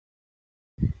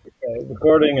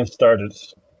Recording has started.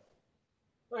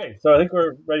 Okay, so I think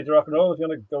we're ready to rock and roll. If you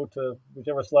want to go to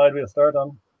whichever slide we'll start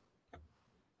on.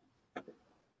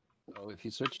 So if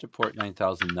you switch to port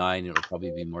 9009, it'll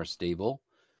probably be more stable.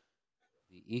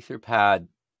 The Etherpad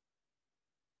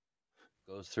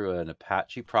goes through an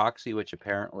Apache proxy, which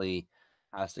apparently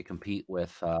has to compete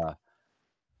with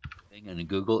Bing and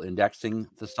Google indexing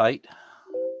the site.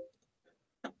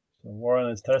 So Warren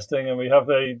is testing, and we have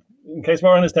in case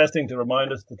Warren is testing, to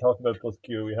remind us to talk about plus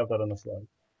Q, we have that on the slide.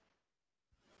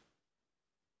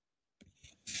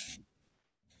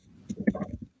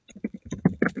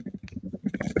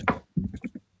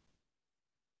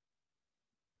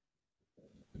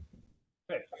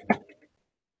 Okay.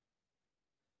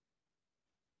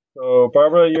 So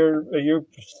Barbara, are you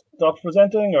stopped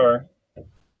presenting, or?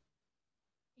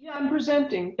 Yeah, I'm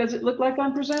presenting. Does it look like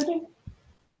I'm presenting?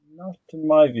 Not in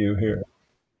my view here.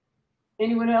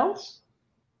 Anyone else?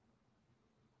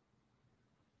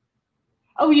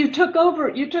 Oh, you took over.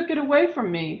 You took it away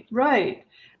from me. Right.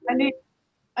 I need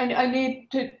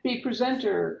to be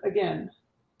presenter again.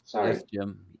 Sorry. Yes,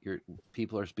 Jim, your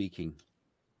people are speaking.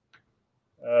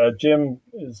 Jim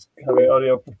is having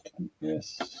audio.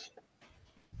 Yes.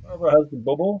 Barbara has the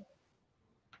bubble.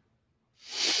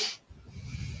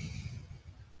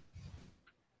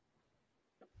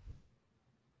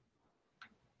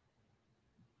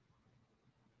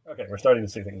 Okay, we're starting to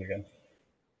see things again.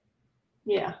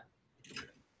 Yeah.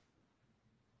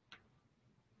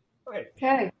 Okay.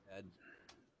 Okay.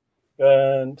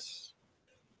 And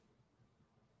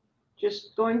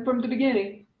Just going from the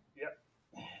beginning. Yeah.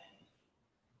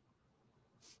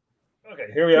 Okay,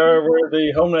 here we are. We're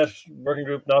the HOMENET working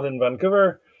group, not in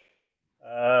Vancouver.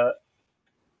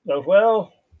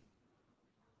 Well,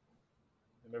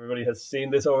 everybody has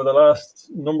seen this over the last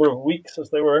number of weeks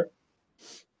as they were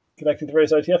connecting to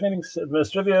various IETF meetings.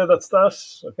 Administrivia, that's that.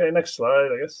 Okay, next slide,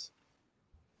 I guess.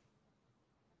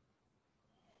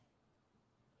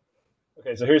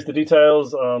 Okay, so here's the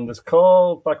details on this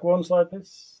call. Back one slide,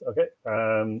 please. Okay.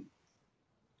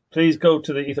 Please go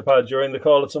to the Etherpad during the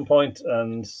call at some point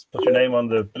and put your name on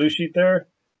the blue sheet there.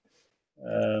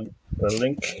 The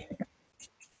link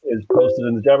is posted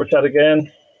in the Jabber chat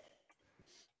again.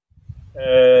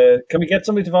 Can we get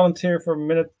somebody to volunteer for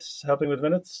minutes, helping with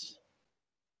minutes?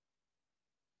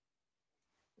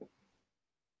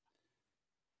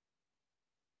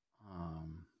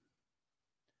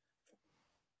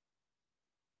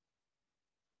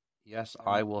 Yes,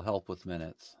 I will help with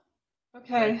minutes.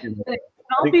 Okay.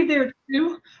 I'll be there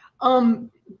too.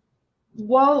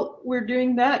 While we're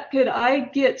doing that, could I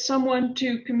get someone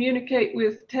to communicate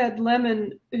with Ted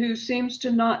Lemon, who seems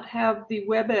to not have the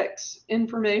WebEx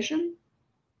information?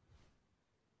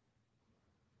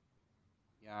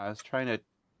 Yeah, I was trying to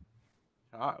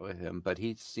talk with him, but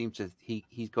he seems to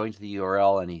he's going to the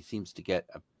URL and he seems to get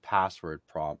a password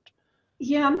prompt.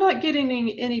 Yeah, I'm not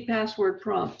getting any password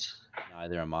prompts.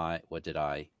 Neither am I. What did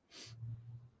I? He's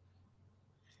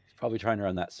probably trying to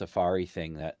run that Safari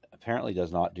thing that apparently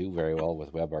does not do very well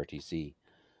with WebRTC.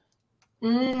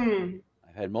 I've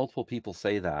had multiple people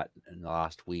say that in the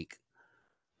last week.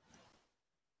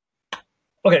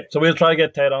 Okay, so we'll try to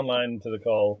get Ted online to the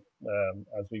call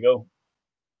as we go.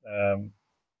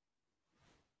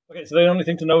 Okay, so the only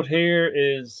thing to note here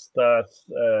is that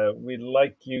we'd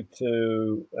like you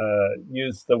to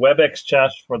use the WebEx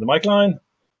chat for the mic line,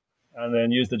 and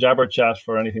then use the Jabber chat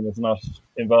for anything that's not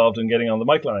involved in getting on the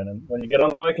mic line. And when you get on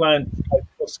the mic line, type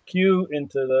plus Q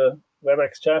into the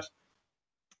WebEx chat,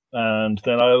 and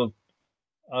then I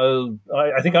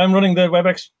think I'm running the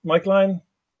WebEx mic line.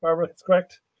 Barbara, that's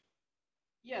correct?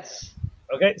 Yes.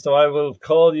 Okay, so I will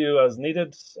call you as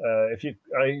needed.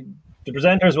 The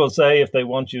presenters will say if they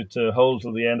want you to hold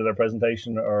till the end of their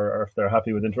presentation or if they're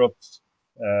happy with interrupts.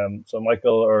 So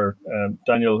Michael or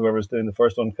Daniel, whoever's doing the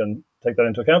first one, can take that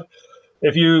into account.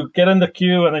 If you get in the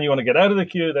queue and then you want to get out of the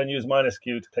queue, then use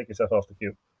 -Q to take yourself off the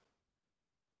queue.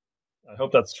 I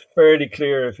hope that's fairly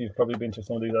clear if you've probably been to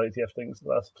some of these IETF things the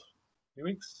last few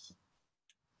weeks.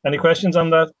 Any questions on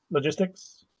that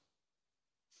logistics?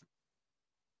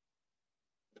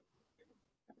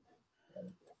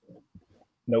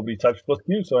 Nobody typed plus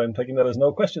Q, so I'm taking that as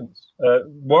no questions.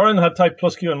 Warren had typed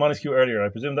plus Q and -Q earlier. I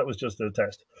presume that was just a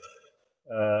test.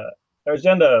 Our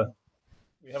agenda.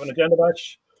 We have an agenda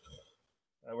batch.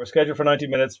 We're scheduled for 90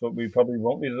 minutes, but we probably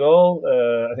won't meet at all.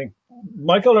 I think,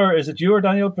 Michael, or is it you or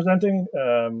Daniel presenting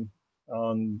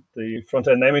on the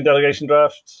front-end naming delegation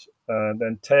draft? And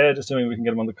then Ted, assuming we can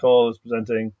get him on the call, is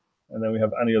presenting. And then we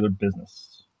have any other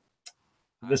business.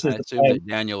 I assume that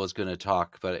Daniel was going to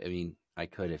talk, but I mean, I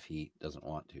could if he doesn't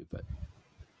want to. But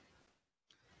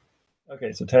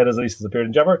Okay, so Ted at least has appeared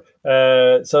in Jabber.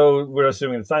 So we're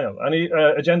assuming it's Daniel. Any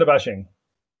agenda bashing?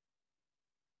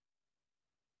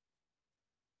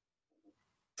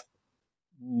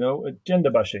 No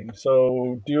agenda bashing.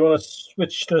 So do you want to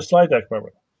switch to slide deck,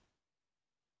 Barbara?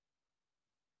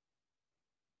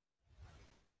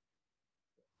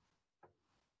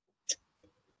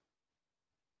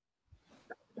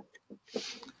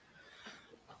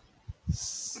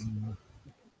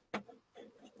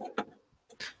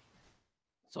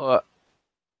 So,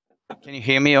 can you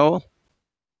hear me all?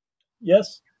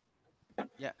 Yes.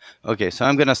 Yeah. Okay, so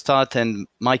I'm gonna start, and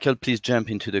Michael, please jump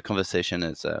into the conversation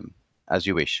as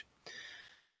you wish.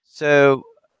 So,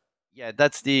 yeah,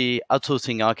 that's the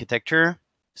outsourcing architecture.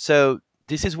 So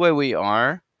this is where we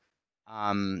are.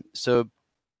 So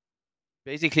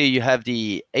basically, you have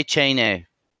the HNA,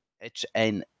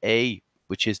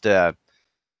 which is the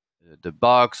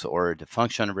box or the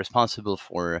function responsible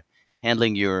for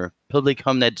handling your public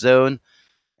HOMENET zone,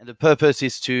 and the purpose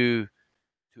is to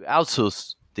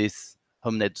outsource this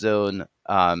HOMENET zone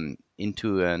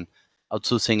into an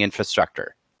outsourcing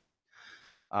infrastructure.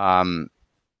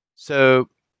 So,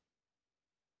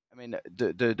 I mean,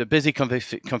 the basic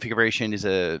configuration is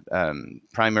a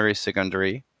primary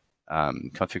secondary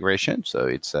configuration, so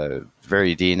it's a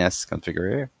very DNS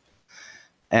configurator,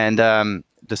 and the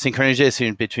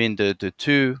synchronization between the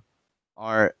two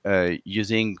are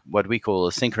using what we call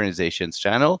a synchronizations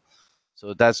channel.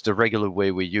 So that's the regular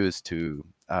way we use to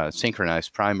synchronize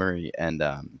primary and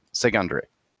secondary.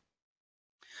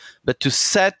 But to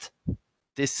set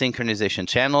this synchronization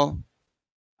channel,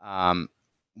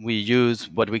 we use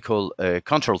what we call a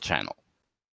control channel.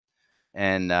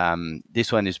 And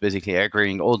this one is basically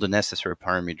agreeing all the necessary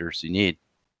parameters you need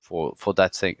for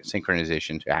that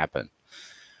synchronization to happen.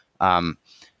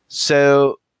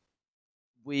 So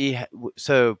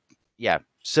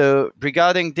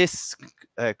regarding this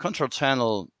control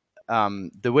channel,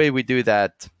 the way we do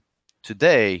that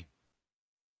today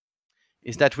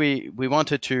is that we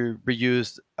wanted to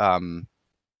reuse the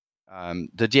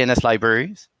DNS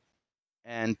libraries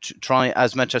and try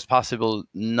as much as possible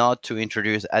not to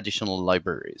introduce additional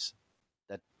libraries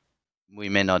that we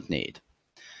may not need.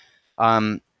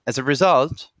 As a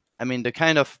result, I mean, the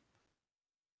kind of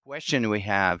question we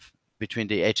have between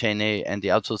the HNA and the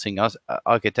outsourcing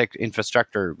architect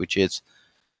infrastructure, which is,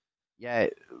 yeah,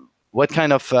 what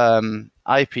kind of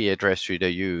IP address should I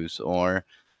use, or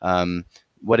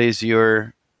what is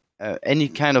your any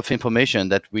kind of information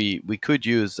that we could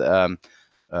use a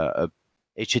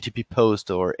HTTP post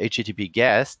or HTTP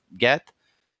GET.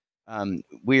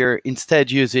 We're instead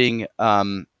using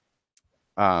DNS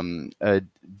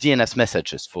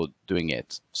messages for doing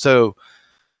it. So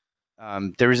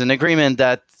there is an agreement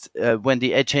that when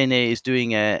the HNA is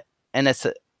doing a NS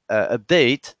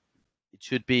update, it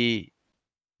should be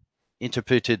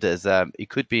interpreted as it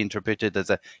could be interpreted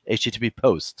as a HTTP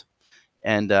post.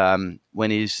 And when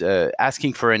he's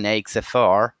asking for an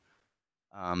AXFR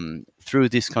through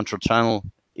this control channel,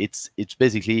 it's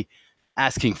basically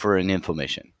asking for an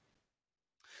information.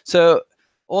 So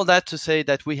all that to say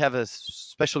that we have a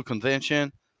special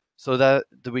convention so that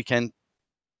we can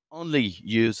only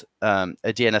use a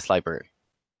DNS library.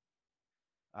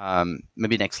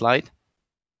 Maybe next slide.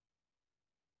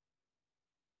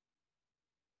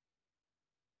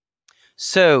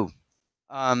 So,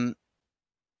 I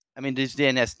mean, this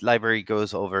DNS library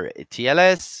goes over a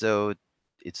TLS, so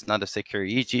it's not a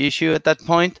security issue at that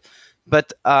point.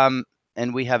 But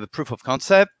and we have a proof of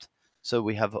concept, so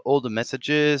we have all the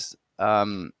messages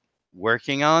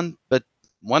working on. But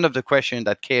one of the questions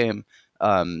that came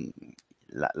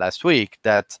last week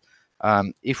that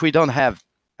if we don't have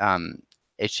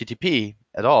HTTP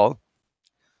at all,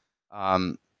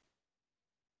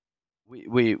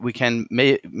 we can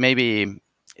maybe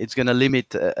it's going to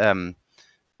limit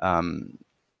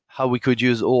how we could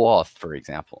use OAuth, for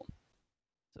example.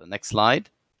 So next slide.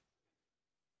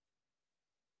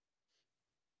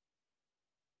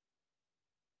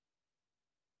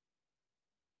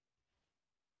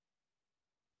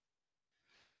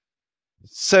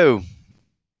 So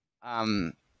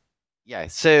yeah,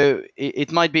 so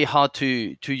it might be hard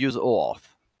to use OAuth.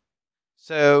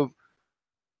 So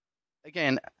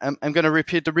again, I'm going to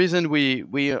repeat the reason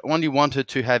we only wanted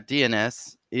to have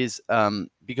DNS is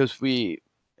because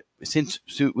since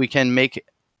we can make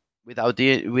without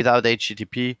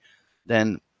HTTP,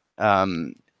 then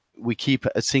we keep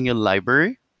a single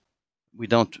library. We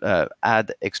don't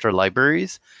add extra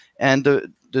libraries, and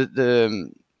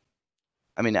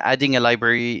I mean, adding a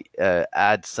library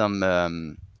adds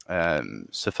some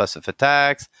surface of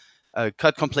attacks,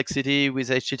 cut complexity with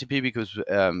HTTP because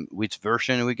which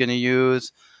version we're going to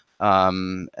use.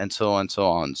 and so on and so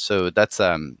on. So that's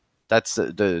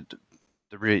the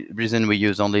reason we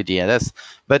use only DNS.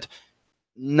 But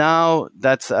now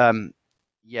that's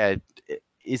yeah,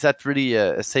 is that really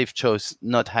a safe choice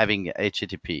not having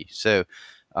HTTP? So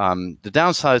the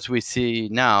downsides we see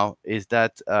now is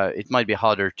that it might be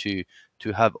harder to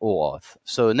have OAuth.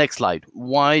 So next slide.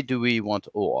 Why do we want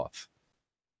OAuth?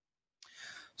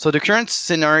 So the current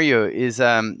scenario is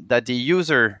that the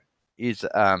user is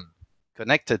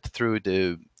connected through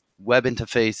the web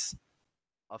interface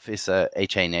of his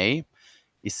HNA.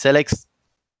 He selects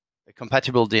a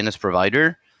compatible DNS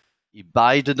provider. He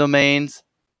buys the domains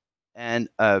and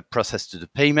process to the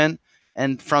payment.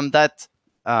 And from that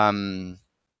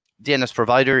DNS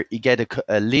provider, you get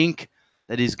a link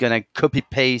that is going to copy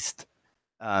paste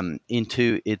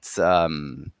into its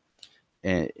the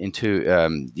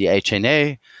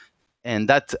HNA, and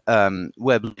that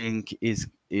web link is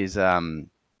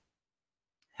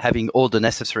having all the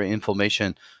necessary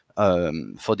information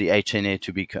for the HNA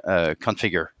to be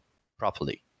configured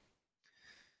properly.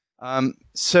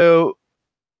 So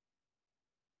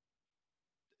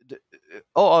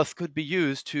OAuth could be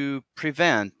used to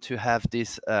prevent to have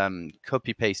this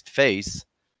copy paste phase,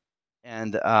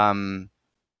 and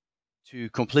to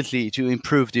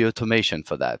improve the automation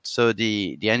for that. So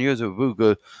the end user will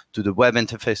go to the web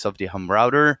interface of the home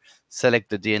router, select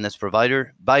the DNS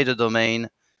provider, buy the domain,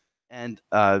 and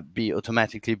be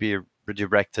automatically be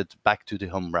redirected back to the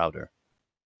home router.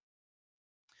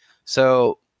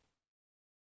 So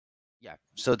yeah,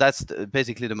 so that's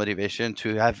basically the motivation,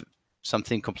 to have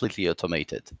something completely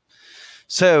automated.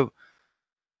 So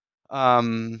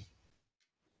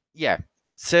yeah,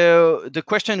 so the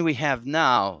question we have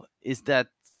now is that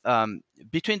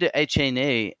between the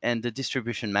HNA and the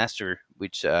distribution master,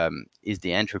 which is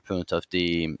the entry point of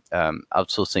the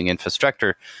outsourcing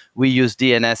infrastructure, we use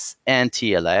DNS and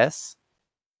TLS.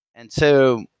 And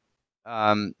so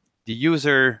the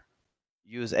user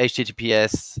use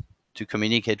HTTPS to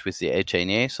communicate with the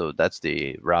HNA, so that's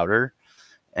the router,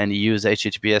 and you use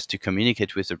HTTPS to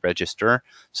communicate with the register.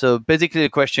 So basically the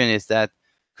question is that,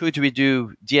 could we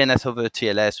do DNS over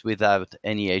TLS without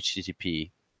any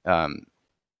HTTP?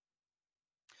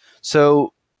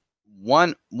 So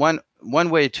one way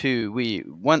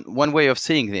of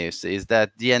seeing this is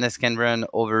that DNS can run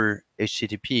over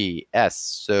HTTPS.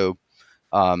 So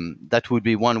that would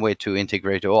be one way to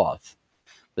integrate OAuth.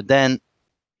 But then,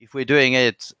 if we're doing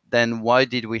it, then why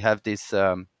did we have this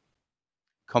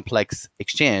complex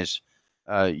exchange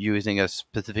using a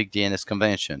specific DNS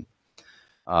convention?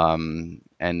 And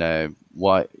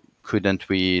why couldn't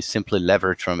we simply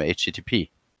leverage from HTTP?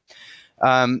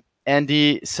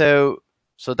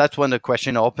 So that's one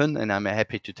question open, and I'm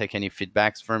happy to take any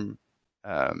feedbacks from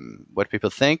what people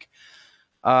think.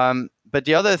 But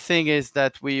the other thing is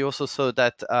that we also saw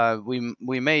that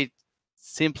we may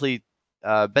simply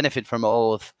benefit from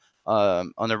OAuth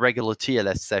on a regular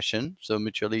TLS session, so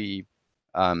mutually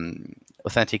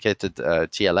authenticated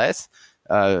TLS,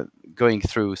 going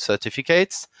through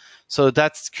certificates. So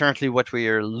that's currently what we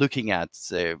are looking at.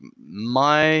 So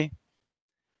my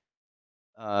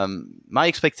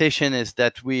expectation is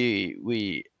that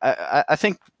I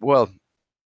think, well,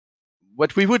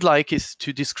 what we would like is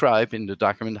to describe in the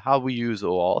document how we use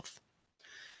OAuth.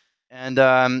 And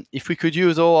if we could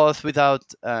use OAuth without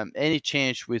any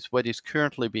change with what is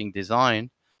currently being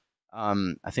designed,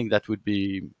 I think that would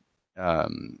be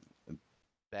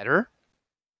better.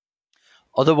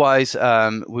 Otherwise,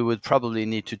 we would probably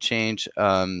need to change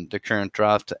the current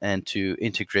draft and to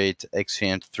integrate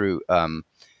Exchange through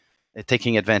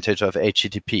taking advantage of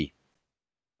HTTP.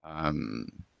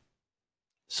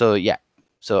 So yeah,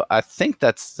 so I think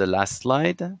that's the last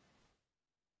slide.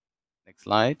 Next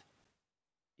slide.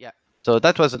 Yeah, so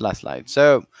that was the last slide.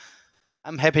 So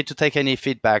I'm happy to take any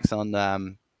feedbacks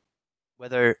on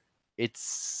whether it's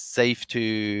safe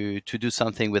to do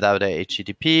something without a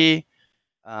HTTP,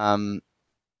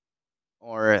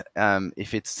 or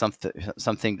if it's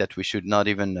something that we should not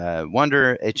even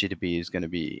wonder. HTTP is going to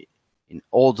be in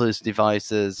all those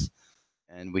devices,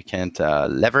 and we can't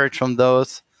leverage from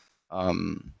those.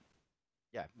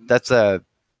 Yeah, that's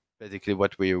basically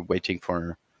what we're waiting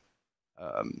for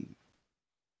from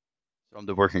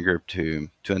the working group to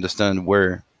understand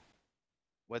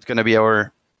what's going to be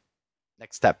our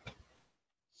next step.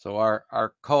 So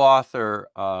our co-author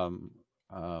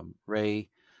Ray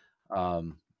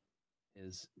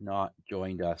is not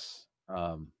joined us,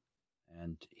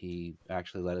 and he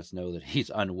actually let us know that he's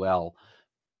unwell.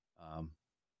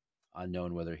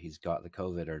 Unknown whether he's got the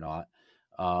COVID or not.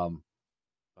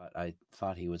 But I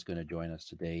thought he was going to join us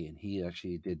today, and he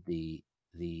actually did the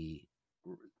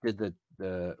did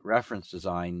the reference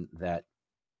design that,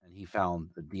 and he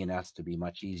found the DNS to be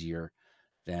much easier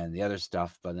than the other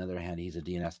stuff. But on the other hand, he's a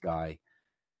DNS guy,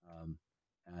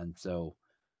 and so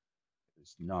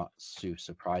it's not too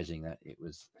surprising that it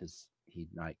was he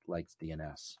likes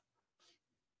DNS.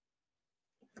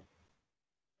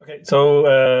 Okay,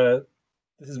 so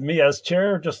this is me as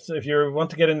chair. Just if you want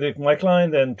to get in the mic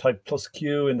line, then type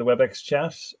 +Q in the WebEx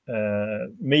chat.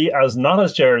 Me as not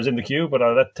as chair is in the queue, but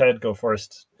I'll let Ted go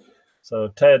first. So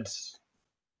Ted.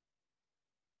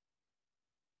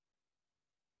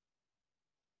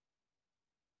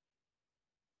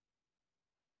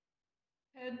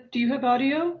 Ed, do you have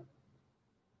audio?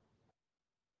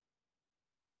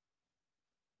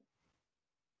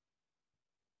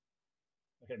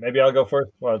 Okay, maybe I'll go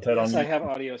first while Ted Yes, on. I have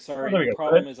audio. Sorry. there we The go.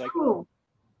 problem is Cool.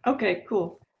 Okay,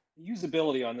 cool.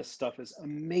 usability on this stuff is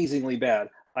amazingly bad.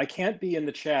 I can't be in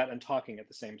the chat and talking at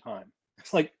the same time.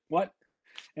 It's like, what?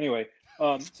 Anyway,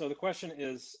 so the question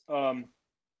is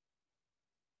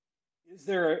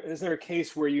there a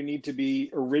case where you need to be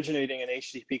originating an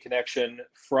HTTP connection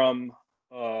from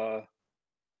the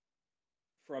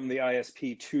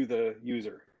ISP to the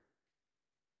user?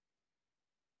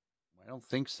 I don't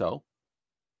think so.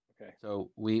 Okay.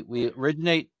 So we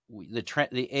originate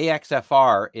the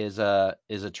AXFR is a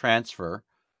transfer,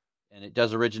 and it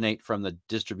does originate from the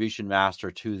distribution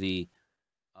master to the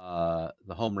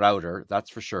home router. That's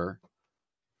for sure.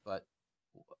 But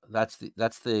that's to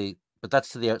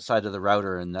the outside of the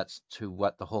router, and that's to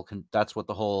what the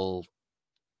whole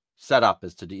setup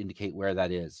is, to indicate where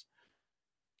that is.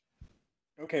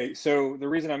 Okay, so the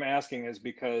reason I'm asking is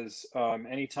because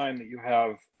anytime that you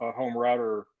have a home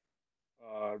router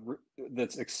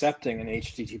that's accepting an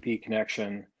HTTP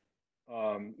connection,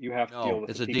 you have to deal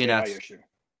with the PKI issue.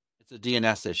 It's a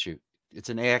DNS issue. It's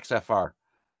an AXFR.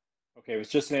 Okay, it was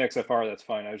just an AXFR. That's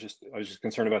fine. I was just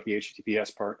concerned about the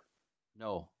HTTPS part.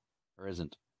 No, there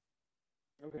isn't.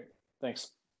 Okay, thanks.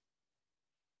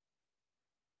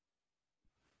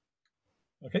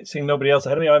 Okay, seeing nobody else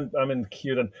ahead of me, I'm in the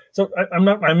queue then. So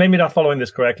I may be not following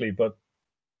this correctly, but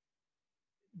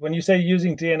when you say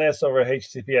using DNS over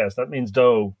HTTPS, that means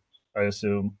DOE, I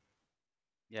assume.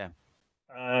 Yeah.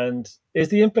 And is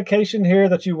the implication here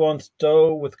that you want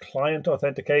DOE with client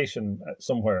authentication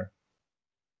somewhere?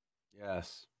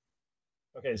 Yes.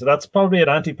 Okay, so that's probably an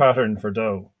anti-pattern for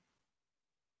DOE.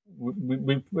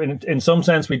 We in some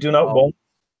sense, we do not want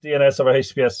DNS over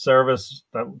HTTPS service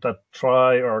that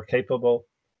try or are capable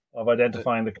of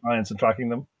identifying the clients and tracking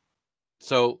them.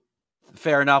 So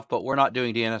fair enough, but we're not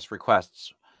doing DNS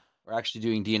requests. We're actually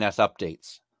doing DNS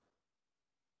updates.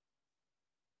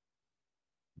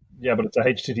 Yeah, but it's a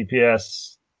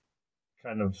HTTPS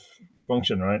kind of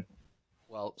function, right?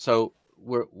 Well, so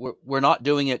we're not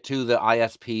doing it to the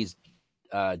ISP's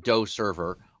DOE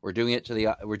server. We're doing it to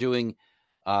the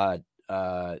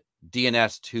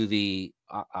DNS to the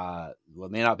well,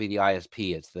 it may not be the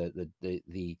ISP. It's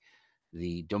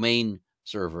the domain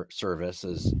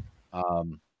services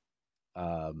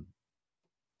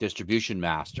distribution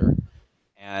master,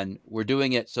 and we're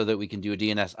doing it so that we can do a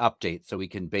DNS update, so we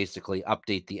can basically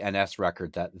update the NS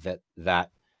record that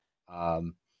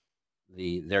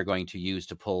they're going to use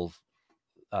to pull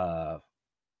do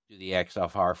the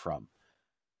XFR from.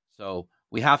 So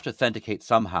we have to authenticate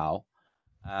somehow,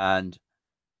 and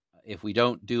if we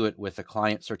don't do it with a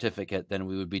client certificate, then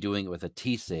we would be doing it with a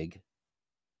TSIG,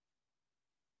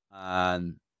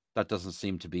 and that doesn't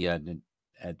seem to be an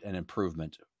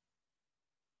improvement.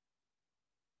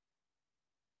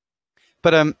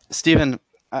 But Stephen,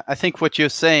 I think what you're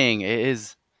saying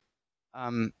is,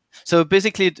 so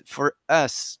basically for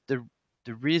us, the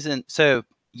reason, so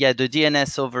yeah, the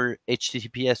DNS over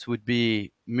HTTPS would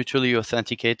be mutually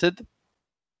authenticated.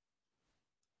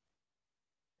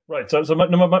 Right. So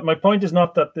my point is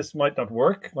not that this might not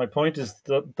work. My point is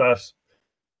that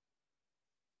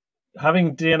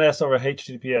having DNS over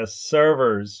HTTPS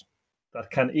servers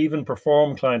that can even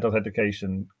perform client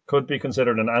authentication could be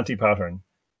considered an anti-pattern.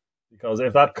 Because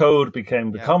if that code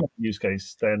became the common use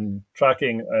case, then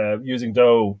tracking using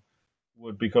DOE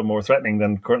would become more threatening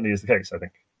than currently is the case, I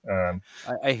think.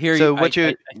 I hear you. I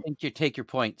think you take your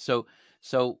point. So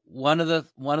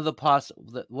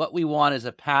what we want is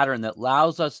a pattern that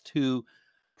allows us to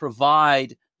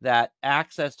provide that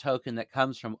access token that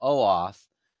comes from OAuth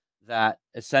that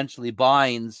essentially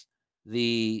binds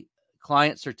the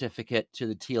client certificate to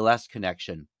the TLS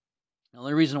connection. The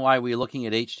only reason why we're looking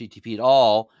at HTTP at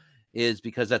all is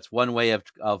because that's one way of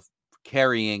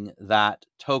carrying that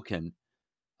token.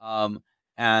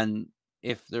 And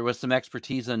if there was some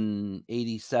expertise in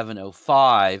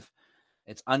 8705,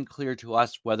 It's unclear to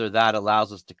us whether that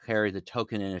allows us to carry the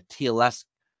token in a TLS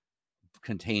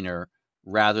container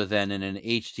rather than in an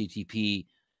HTTP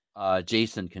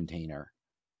JSON container.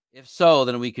 If so,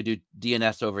 then we could do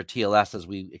DNS over TLS as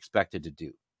we expected to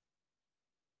do.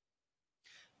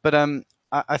 But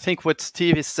I think what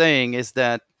Steve is saying is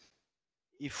that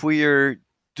if we are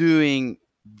doing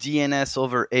DNS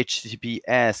over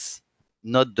HTTPS,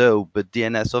 not DOE, but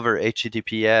DNS over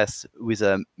HTTPS with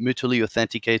a mutually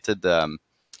authenticated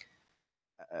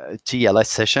TLS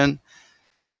session,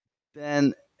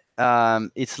 then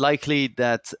it's likely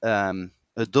that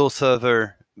a DOE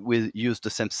server will use the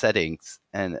same settings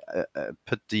and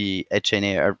put the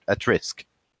HNA at risk.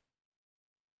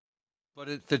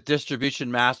 But the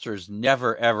distribution master is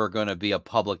never, ever going to be a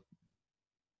public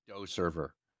DOE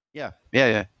server. Yeah.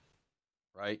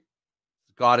 Right?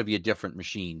 It's got to be a different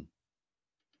machine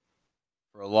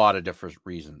for a lot of different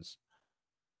reasons.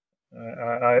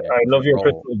 I love your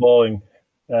crystal balling.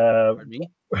 Pardon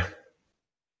me?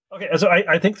 Okay, so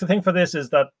I think the thing for this is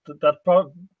that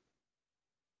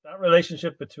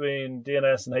relationship between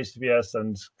DNS and HTTPS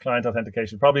and client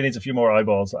authentication probably needs a few more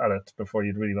eyeballs at it before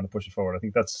you'd really want to push it forward. I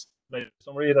think that's maybe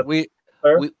summary.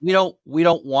 We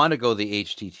don't want to go the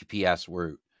HTTPS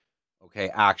route. Okay,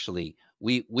 actually,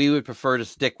 we would prefer to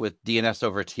stick with DNS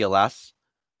over TLS,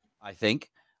 I think.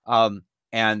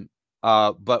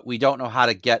 But we don't know how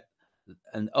to get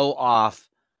an OAuth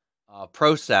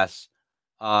process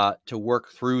to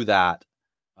work through that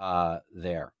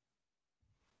there.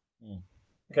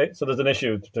 Okay, so there's an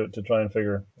issue to try and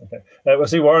figure. Okay, we'll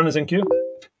see. Warren is in queue,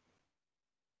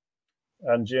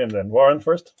 and Jim then. Warren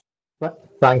first.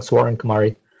 Thanks, Warren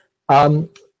Kumari.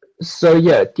 So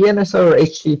yeah, DNS over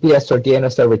HTTPS or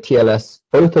DNS over TLS,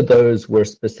 both of those were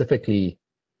specifically,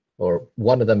 or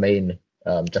one of the main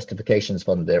justifications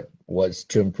from there was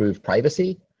to improve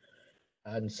privacy.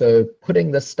 And so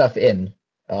putting this stuff in,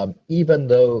 even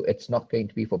though it's not going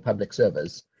to be for public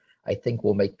servers, I think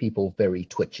will make people very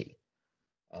twitchy.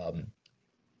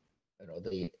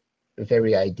 The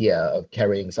very idea of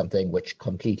carrying something which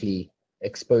completely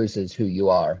exposes who you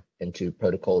are into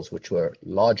protocols which were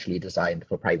largely designed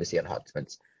for privacy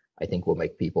enhancements, I think will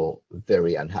make people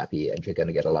very unhappy, and you're going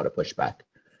to get a lot of pushback.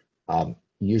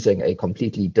 Using a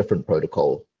completely different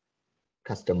protocol,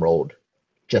 custom rolled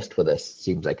just for this,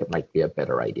 seems like it might be a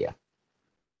better idea.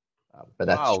 But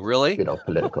that's really?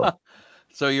 Political.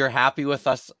 So you're happy with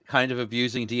us kind of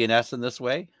abusing DNS in this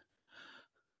way?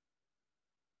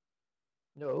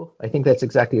 No, I think that's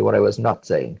exactly what I was not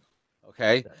saying.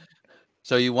 Okay.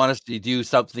 So you want us to do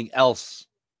something else?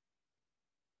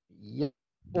 Yeah.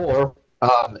 Or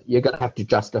you're going to have to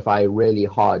justify really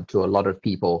hard to a lot of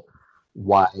people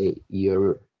why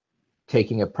you're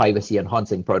taking a privacy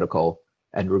enhancing protocol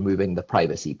and removing the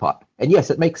privacy part. And yes,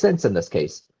 it makes sense in this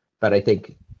case, but I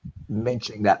think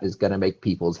mentioning that is going to make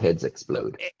people's heads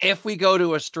explode. If we go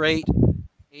to a straight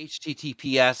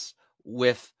HTTPS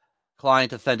with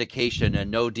client authentication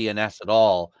and no DNS at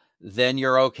all, then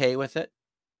you're okay with it?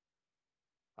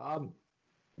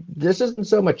 This isn't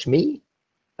so much me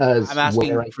as I'm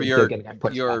asking for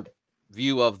your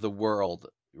view of the world,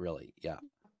 really. Yeah.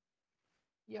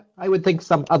 Yeah, I would think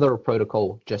some other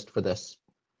protocol just for this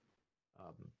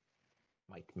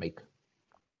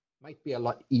might be a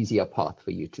lot easier path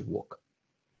for you to walk.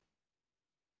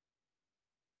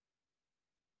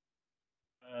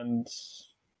 And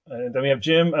then we have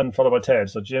Jim, and followed by Ted.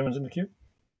 So Jim is in the queue.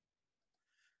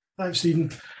 Thanks,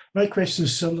 Stephen. My question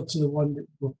is similar to the one that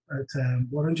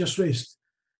Warren just raised.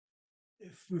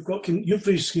 If we've got, you've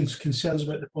raised concerns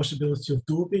about the possibility of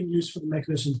DOE being used for the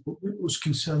mechanisms, but would those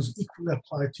concerns equally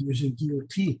apply to using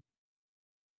DOT?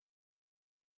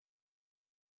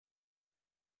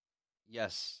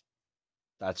 Yes,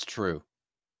 that's true.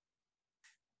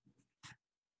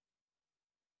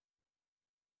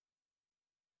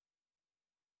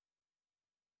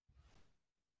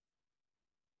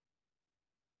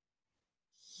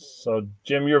 So,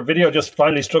 Jim, your video just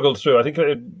finally struggled through. I think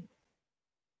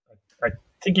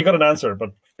you got an answer, but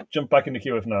jump back in the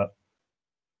queue if not.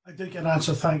 I did get an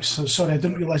answer, thanks. So, sorry, I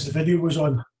didn't realise the video was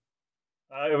on.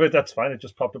 That's fine. It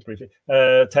just popped up briefly.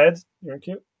 Ted, you're in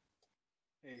queue.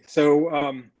 So,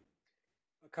 a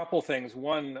couple things.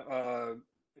 One,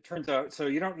 it turns out, so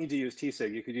you don't need to use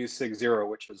TSIG. You could use SIG0,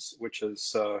 which is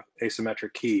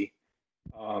asymmetric key,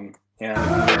 and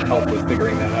help with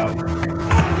figuring that out.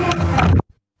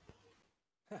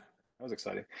 That was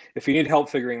exciting. If you need help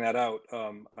figuring that out,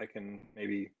 I can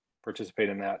maybe participate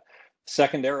in that.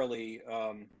 Secondarily,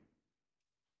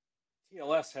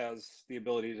 TLS has the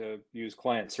ability to use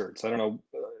client certs. I don't know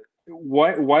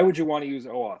why would you want to use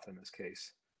OAuth in this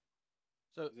case?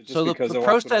 So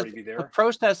the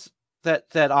process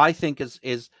that I think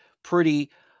is pretty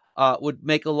would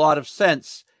make a lot of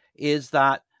sense is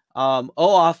that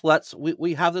OAuth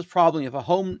we have this problem. You have a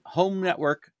home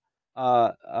network,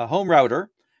 a home router,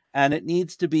 and it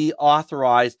needs to be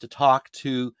authorized to talk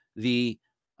to the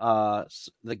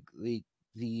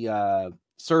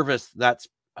service that's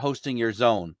hosting your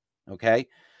zone. Okay.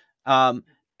 And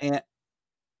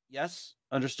yes,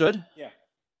 understood? Yeah.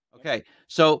 Okay.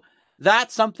 So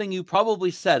that's something you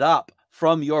probably set up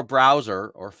from your browser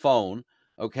or phone,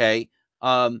 okay,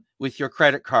 with your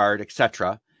credit card,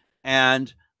 etc.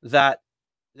 And that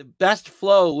the best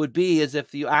flow would be as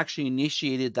if you actually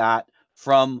initiated that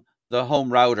from the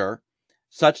home router,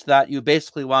 such that you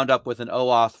basically wound up with an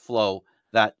OAuth flow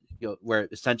that where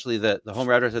essentially the home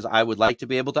router says, I would like to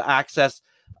be able to access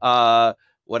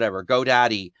whatever,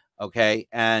 GoDaddy, okay,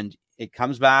 and it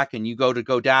comes back and you go to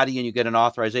GoDaddy and you get an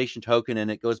authorization token and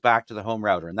it goes back to the home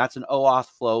router. And that's an OAuth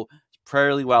flow. It's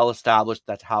fairly well established.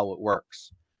 That's how it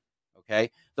works. Okay.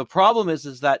 The problem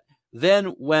is that then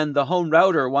when the home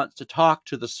router wants to talk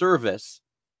to the service,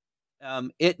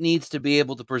 it needs to be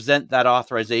able to present that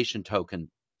authorization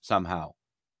token somehow.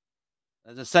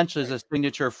 It essentially is a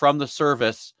signature from the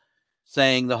service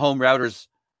saying the home router's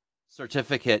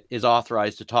certificate is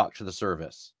authorized to talk to the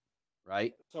service.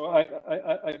 Right. So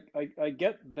I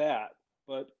get that,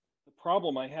 but the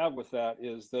problem I have with that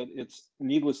is that it's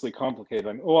needlessly complicated.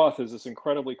 I mean, OAuth is this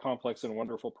incredibly complex and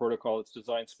wonderful protocol. It's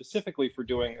designed specifically for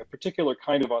doing a particular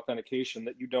kind of authentication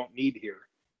that you don't need here.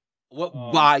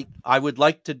 Why? I would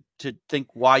like to think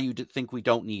why you think we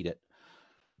don't need it.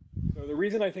 So the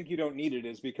reason I think you don't need it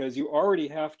is because you already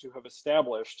have to have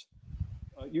established,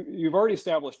 you've already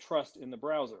established trust in the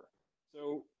browser.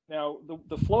 So now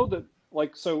the flow that,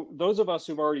 so those of us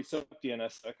who've already set up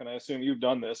DNSSEC, and I assume you've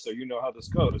done this, so you know how this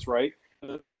goes, right?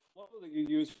 The flow that you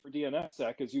use for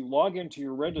DNSSEC is you log into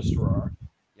your registrar,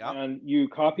 and you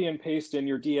copy and paste in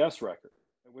your DS record,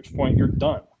 at which point you're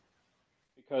done.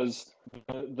 Because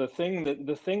the thing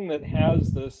that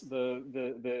has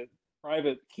the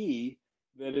private key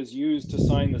that is used to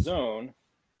sign the zone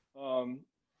can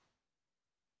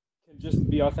just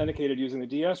be authenticated using the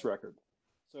DS record.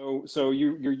 So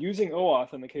you're using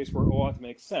OAuth in the case where OAuth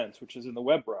makes sense, which is in the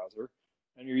web browser,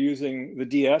 and you're using the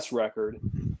DS record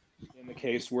in the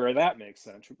case where that makes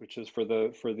sense, which is for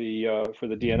the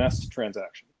DNS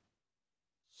transaction.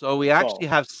 So we actually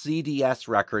have CDS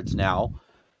records now.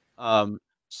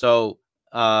 So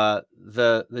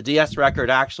the DS record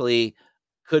actually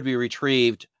could be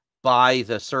retrieved by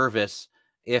the service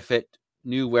if it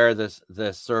knew where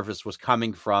the service was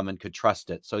coming from and could trust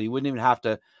it. So you wouldn't even have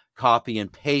to copy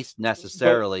and paste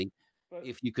necessarily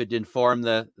if you could inform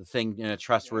the thing in a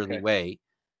trustworthy way.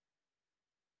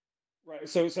 Right.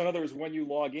 So in other words, when you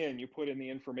log in, you put in the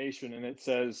information and it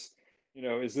says,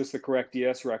 is this the correct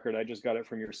DS record? I just got it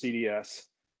from your CDS.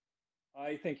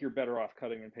 I think you're better off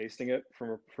cutting and pasting it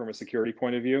from a security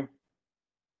point of view.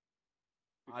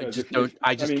 I just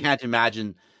can't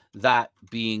imagine that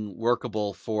being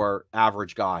workable for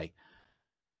average guy.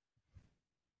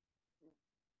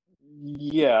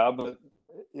 Yeah, but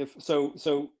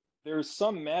so there's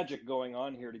some magic going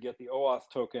on here to get the OAuth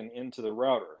token into the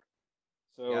router.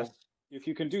 So if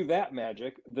you can do that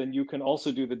magic, then you can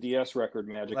also do the DS record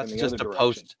magic in the other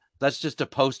direction. That's just a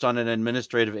post on an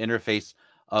administrative interface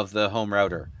of the home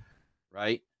router,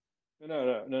 right?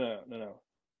 No.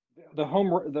 The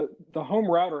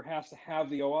home router has to have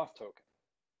the OAuth token.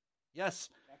 Yes,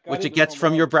 which it gets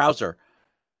from your browser.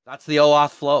 That's the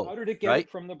OAuth flow. How did it get it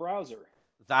from the browser?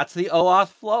 That's the OAuth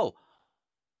flow.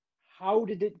 How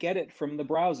did it get it from the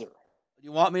browser?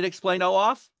 You want me to explain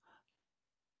OAuth?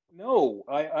 No,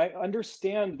 I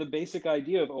understand the basic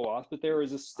idea of OAuth, but there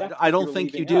is a step. I don't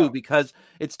think you do, because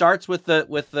it starts with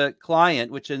the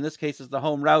client, which in this case is the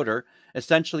home router,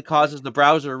 essentially causes the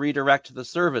browser to redirect to the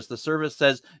service. The service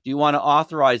says, do you want to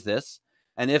authorize this?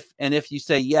 And if you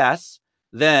say yes,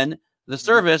 then the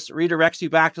service redirects you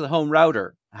back to the home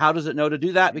router. How does it know to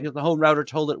do that? Because the home router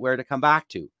told it where to come back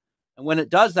to. And when it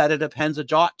does that, it appends a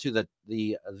JOT to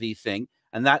the thing,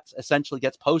 and that essentially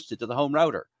gets posted to the home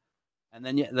router. And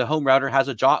then the home router has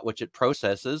a JOT which it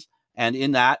processes, and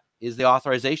in that is the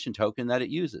authorization token that it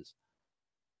uses.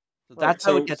 So that's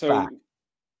how it gets back.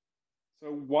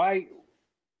 So what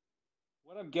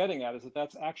I'm getting at is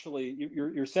that's actually,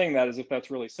 you're saying that as if that's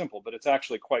really simple, but it's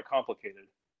actually quite complicated.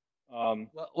 I'm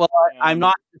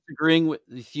not disagreeing with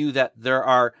you that there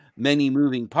are many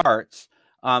moving parts,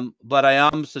 but I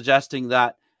am suggesting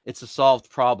that it's a solved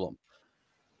problem.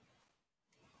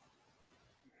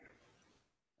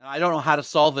 And I don't know how to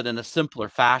solve it in a simpler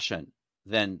fashion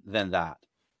than that.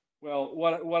 Well,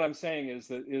 what I'm saying is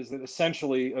that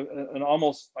essentially an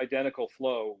almost identical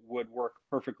flow would work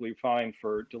perfectly fine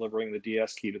for delivering the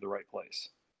DS key to the right place.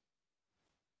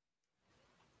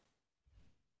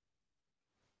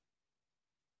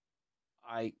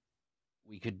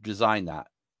 We could design that.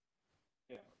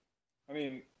 Yeah, I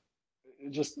mean,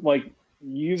 just like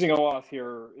using OAuth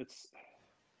here, it's,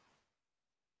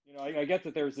 you know, I get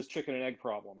that there's this chicken and egg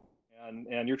problem,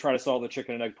 and you're trying to solve the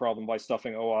chicken and egg problem by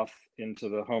stuffing OAuth into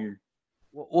the home.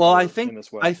 Well, I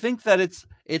think that it's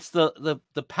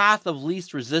the path of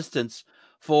least resistance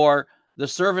for the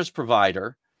service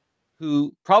provider,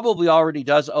 who probably already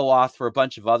does OAuth for a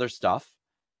bunch of other stuff,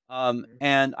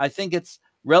 and I think it's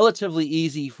relatively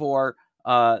easy for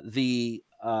the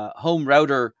home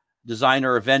router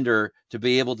designer or vendor to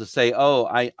be able to say, oh,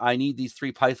 I need these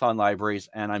 3 Python libraries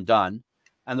and I'm done.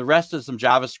 And the rest is some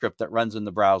JavaScript that runs in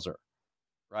the browser,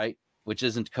 right? Which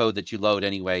isn't code that you load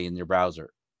anyway in your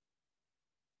browser.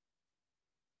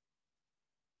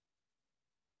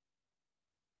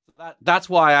 That's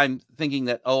why I'm thinking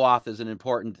that OAuth is an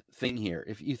important thing here.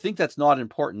 If you think that's not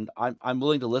important, I'm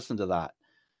willing to listen to that.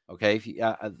 Okay, if you,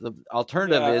 the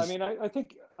alternative is. I mean, I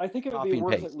think it would be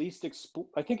worth at least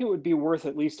I think it would be worth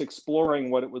at least exploring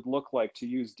what it would look like to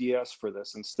use DS for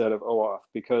this instead of OAuth,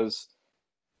 because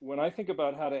when I think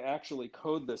about how to actually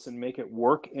code this and make it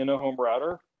work in a home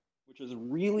router, which is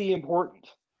really important,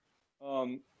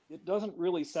 it doesn't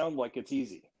really sound like it's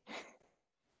easy.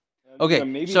 And, okay, you know,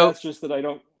 maybe that's just that I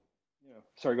don't. You know,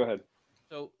 sorry, go ahead.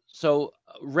 So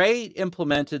Ray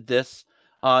implemented this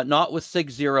not with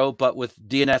SIG0, but with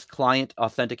DNS client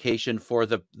authentication for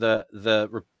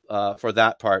for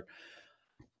that part,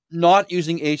 not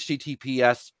using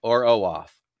HTTPS or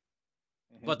OAuth.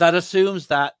 But that assumes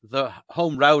that the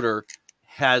home router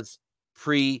has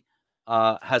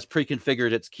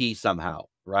pre-configured its key somehow,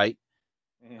 right?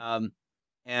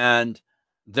 And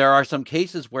there are some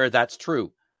cases where that's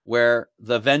true, where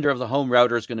the vendor of the home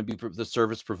router is going to be the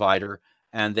service provider,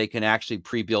 and they can actually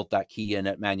pre-build that key in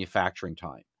at manufacturing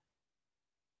time.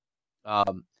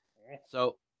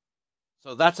 So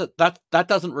that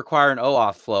doesn't require an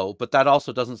OAuth flow, but that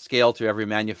also doesn't scale to every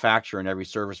manufacturer and every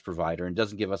service provider, and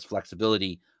doesn't give us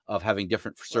flexibility of having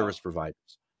different service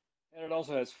providers. And it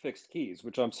also has fixed keys,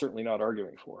 which I'm certainly not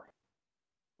arguing for.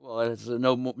 Well, it's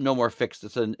no more fixed.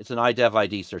 It's an IDEV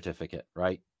ID certificate,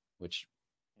 right? Which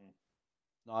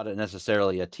not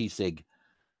necessarily a TSIG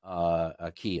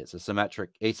a key. It's a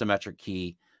asymmetric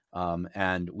key,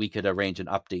 and we could arrange an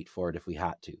update for it if we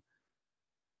had to.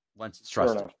 Once it's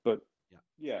trusted. Fair enough,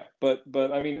 but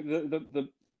but I mean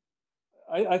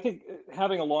I think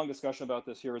having a long discussion about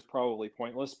this here is probably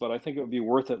pointless, but I think it would be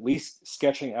worth at least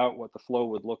sketching out what the flow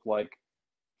would look like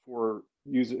for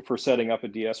setting up a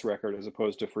DS record as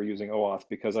opposed to for using OAuth,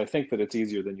 because I think that it's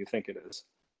easier than you think it is.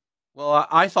 Well,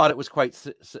 I thought it was quite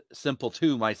simple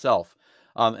too myself,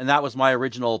 and that was my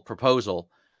original proposal,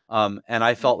 and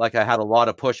I felt like I had a lot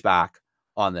of pushback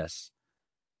on this.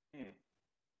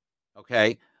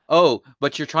 Okay. Oh,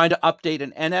 but you're trying to update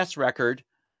an NS record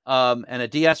and a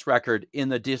DS record in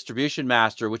the distribution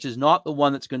master, which is not the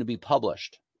one that's going to be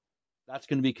published. That's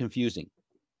going to be confusing.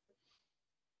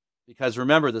 Because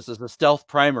remember, this is a stealth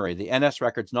primary. The NS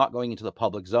record's not going into the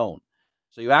public zone.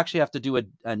 So you actually have to do an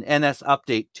NS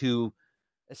update to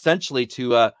essentially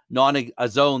to a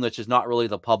zone that is not really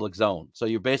the public zone. So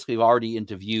you're basically already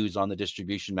into views on the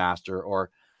distribution master, or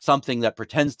something that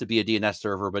pretends to be a DNS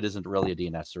server but isn't really a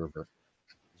DNS server.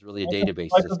 It's really a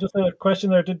database system. Just a question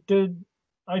there. Did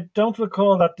I don't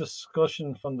recall that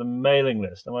discussion from the mailing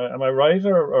list. Am I right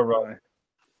or wrong?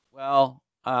 Well,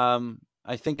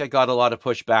 I think I got a lot of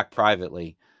pushback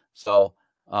privately. So,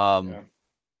 but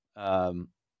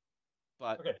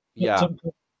okay. Yeah. So,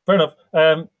 fair enough.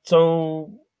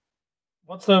 So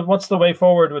what's the way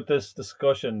forward with this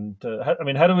discussion? I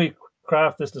mean, how do we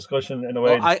craft this discussion in a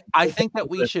way? Well, I think that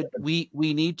we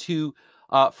need to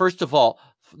first of all,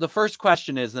 the first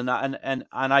question is, and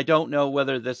I don't know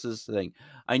whether this is the thing.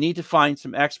 I need to find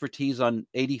some expertise on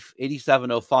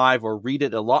 8705 or read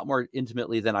it a lot more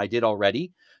intimately than I did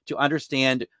already to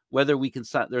understand whether we can.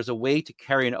 There's a way to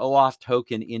carry an OAuth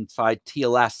token inside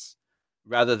TLS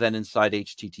rather than inside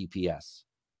HTTPS.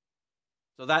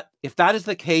 So that if that is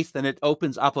the case, then it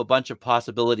opens up a bunch of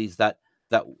possibilities that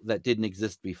didn't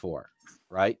exist before,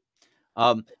 right?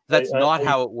 That's not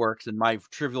how it works, and my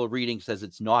trivial reading says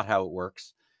it's not how it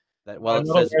works. That I'm not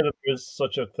aware that there's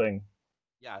such a thing.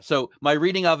 Yeah, so my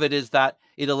reading of it is that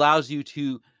it allows you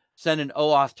to send an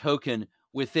OAuth token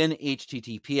within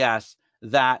HTTPS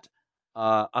that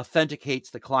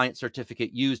authenticates the client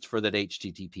certificate used for that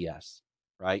HTTPS,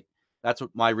 right? That's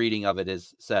what my reading of it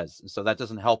says. So that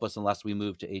doesn't help us unless we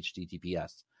move to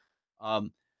HTTPS.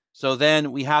 So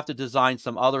then we have to design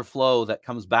some other flow that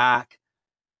comes back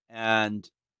and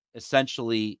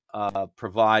essentially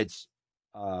provides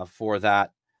for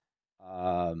that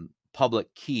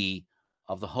public key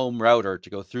of the home router to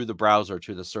go through the browser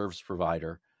to the service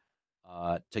provider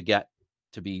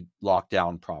to be locked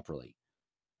down properly,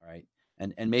 right?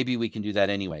 And maybe we can do that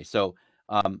anyway. So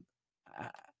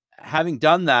having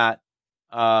done that,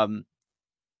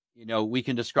 we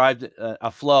can describe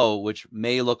a flow which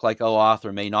may look like OAuth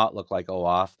or may not look like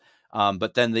OAuth,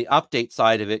 but then the update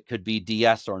side of it could be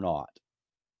DS or not,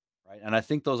 right? And I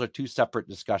think those are two separate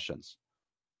discussions.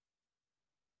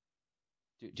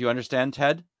 Do you understand,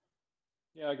 Ted?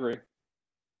 Yeah, I agree.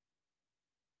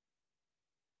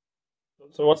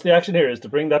 So what's the action here? Is to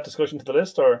bring that discussion to the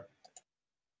list, or?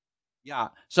 Yeah.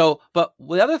 So, but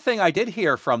the other thing I did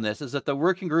hear from this is that the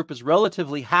working group is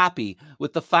relatively happy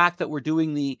with the fact that we're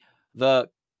doing the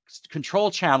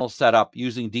control channel setup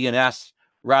using DNS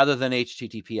rather than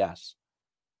HTTPS.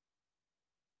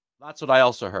 That's what I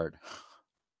also heard,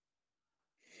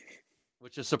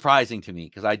 which is surprising to me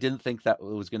because I didn't think that it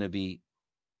was going to be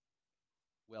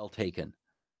well taken.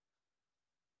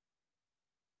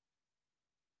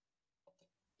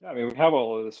 Yeah, I mean, we have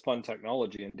all of this fun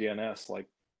technology in DNS, like,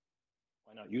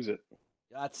 why not use it?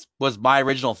 That was my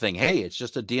original thing. Hey, it's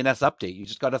just a DNS update. You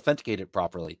just got to authenticate it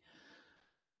properly.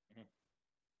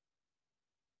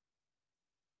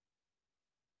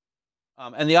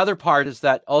 And the other part is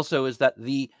that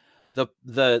the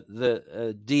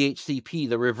DHCP,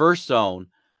 the reverse zone,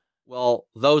 well,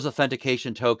 those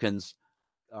authentication tokens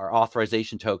or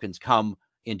authorization tokens come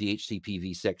in DHCP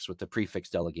v6 with the prefix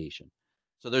delegation.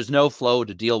 So there's no flow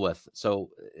to deal with.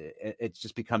 So it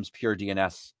just becomes pure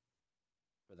DNS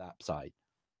for that side.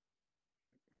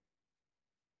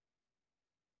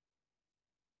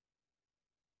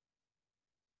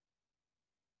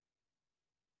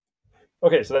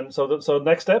 Okay, so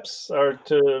next steps are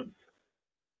to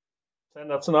send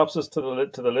that synopsis to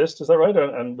the list. Is that right?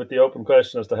 And with the open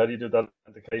question as to how do you do that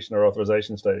authentication or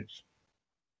authorization stage?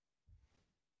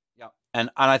 Yeah, and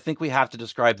I think we have to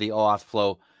describe the OAuth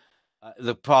flow,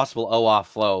 the possible OAuth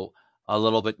flow, a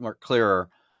little bit more clearer,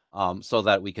 so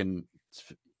that we can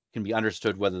be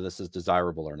understood whether this is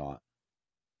desirable or not.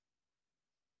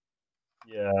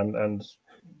 Yeah, and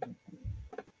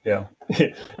yeah,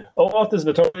 OAuth is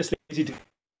notoriously easy to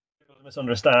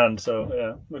misunderstand. So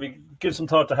yeah, maybe give some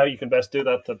thought to how you can best do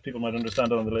that people might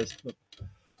understand it on the list.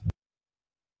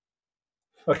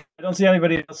 Okay, I don't see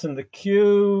anybody else in the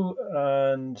queue,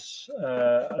 and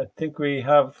I think we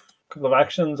have a couple of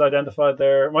actions identified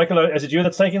there. Michael, is it you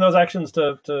that's taking those actions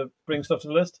to bring stuff to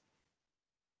the list?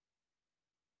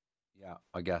 Yeah,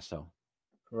 I guess so.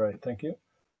 Great, thank you.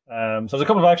 So there's a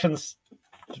couple of actions.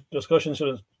 Discussion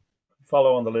should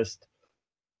follow on the list.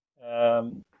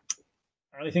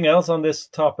 Anything else on this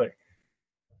topic?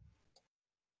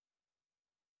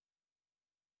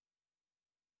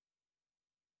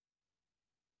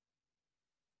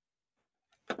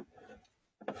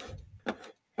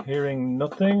 Hearing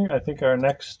nothing, I think our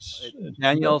next...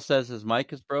 Daniel says his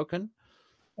mic is broken.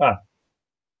 Ah.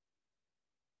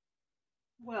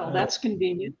 Well, that's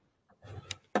convenient.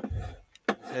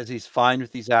 Says he's fine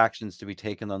with these actions to be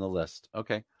taken on the list.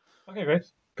 Okay. Okay, great.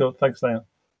 Cool. Thanks, Daniel.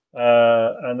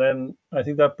 And then I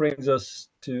think that brings us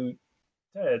to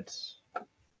Ted.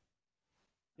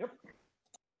 Yep.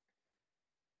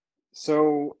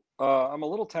 So I'm a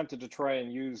little tempted to try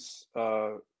and use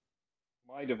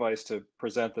my device to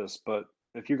present this, but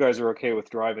if you guys are okay with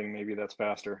driving, maybe that's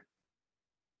faster.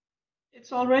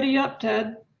 It's already up,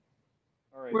 Ted.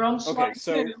 All right. We're on slide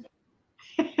two.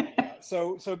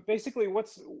 So basically,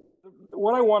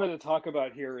 what I wanted to talk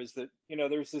about here is that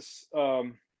there's this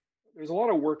there's a lot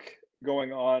of work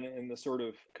going on in the sort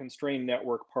of constrained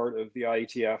network part of the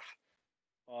IETF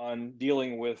on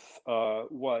dealing with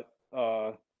what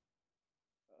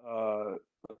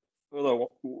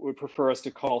would prefer us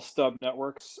to call stub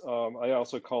networks. I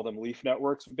also call them leaf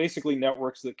networks. Basically,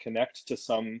 networks that connect to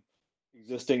some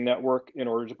existing network in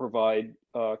order to provide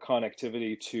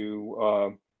connectivity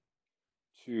to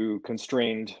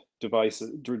constrained device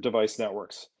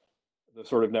networks, the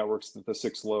sort of networks that the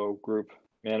 6LO group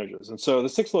manages. And so the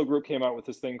 6LO group came out with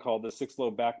this thing called the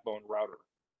 6LO backbone router.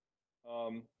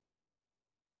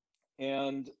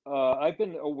 I've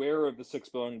been aware of the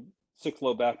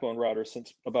 6LO backbone router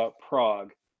since about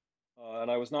Prague. And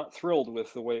I was not thrilled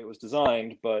with the way it was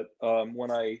designed, but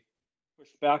when I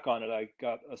pushed back on it, I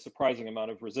got a surprising amount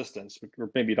of resistance,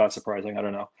 or maybe not surprising, I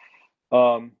don't know.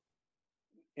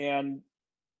 And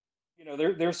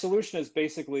their solution is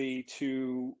basically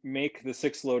to make the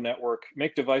 6LO network,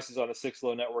 make devices on the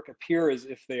 6LO network appear as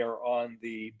if they are on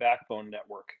the backbone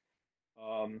network.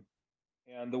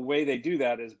 And the way they do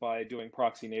that is by doing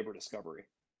proxy neighbor discovery.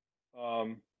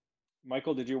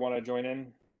 Michael, did you want to join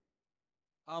in?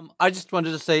 I just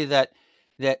wanted to say that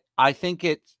I think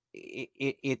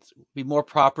it's be more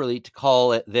properly to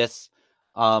call it this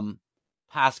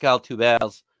Pascal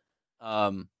Touber's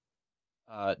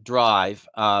drive.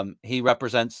 He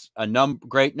represents a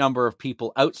great number of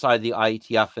people outside the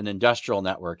IETF and industrial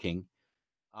networking,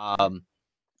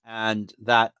 and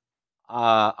that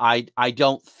I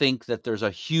don't think that there's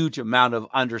a huge amount of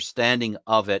understanding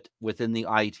of it within the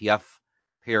IETF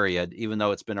period, even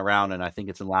though it's been around, and I think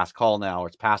it's in last call now, or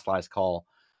it's past last call.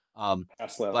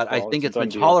 But I think it's been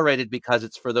tolerated because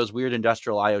it's for those weird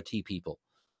industrial IoT people.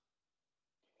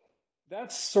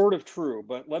 That's sort of true,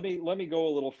 but let me go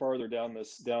a little farther down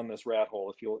this rat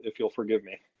hole, if you'll forgive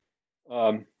me.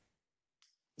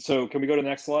 So can we go to the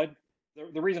next slide?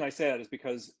 The reason I say that is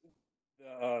because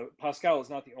Pascal is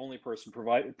not the only person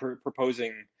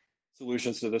proposing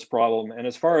solutions to this problem, and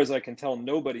as far as I can tell,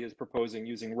 nobody is proposing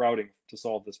using routing to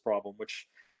solve this problem, which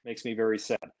makes me very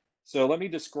sad. So let me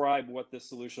describe what this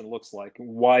solution looks like and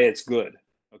why it's good.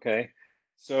 Okay,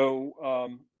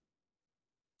 so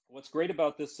what's great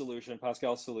about this solution,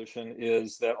 Pascal's solution,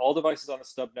 is that all devices on the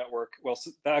stub network, well,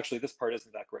 actually this part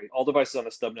isn't that great. All devices on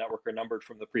the stub network are numbered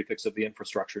from the prefix of the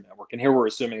infrastructure network. And here we're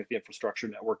assuming that the infrastructure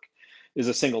network is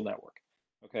a single network,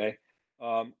 okay?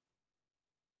 In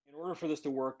order for this to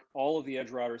work, all of the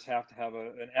edge routers have to have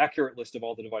an accurate list of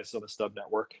all the devices on the stub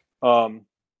network.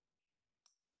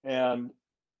 And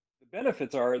the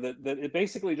benefits are that it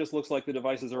basically just looks like the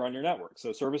devices are on your network.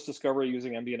 So service discovery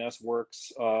using MDNS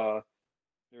works.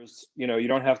 There's, you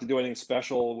don't have to do anything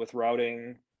special with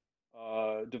routing.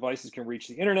 Devices can reach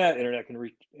the internet. The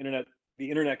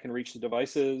internet can reach the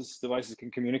devices. Devices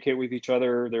can communicate with each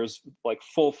other. There's like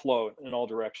full flow in all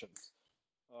directions.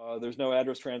 There's no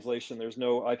address translation. There's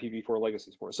no IPv4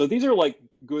 legacy support. So these are like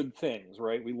good things,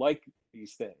 right? We like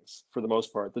these things for the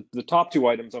most part. The top two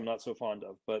items I'm not so fond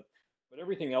of, but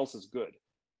everything else is good.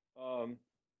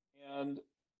 And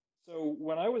so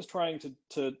when I was trying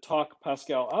to talk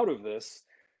Pascal out of this,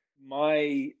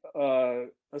 my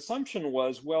assumption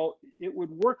was, well, it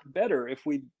would work better if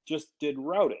we just did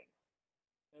routing.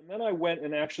 And then I went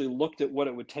and actually looked at what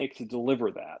it would take to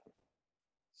deliver that.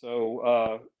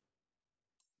 So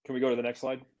can we go to the next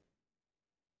slide?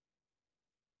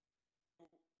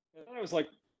 And then I was like,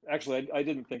 actually, I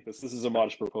didn't think this. This is a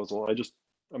modest proposal.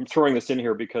 I'm throwing this in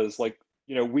here because, like,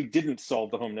 we didn't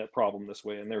solve the HOMENET problem this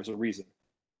way, and there's a reason.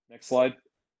 Next slide.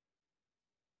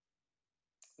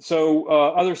 So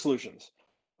other solutions.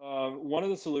 One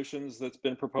of the solutions that's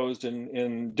been proposed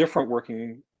in different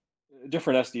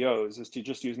SDOs is to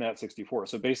just use NAT64.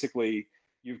 So basically,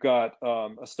 you've got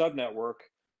a stub network.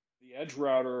 The edge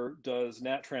router does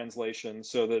NAT translation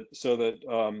so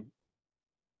that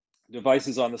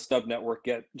devices on the stub network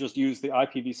just use the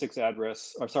IPv6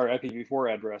 address, or sorry,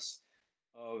 IPv4 address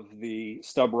of the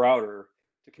stub router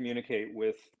to communicate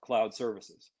with cloud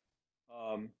services.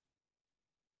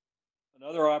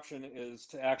 Another option is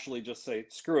to actually just say,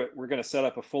 screw it, we're going to set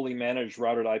up a fully managed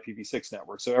routed IPv6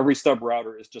 network. So every stub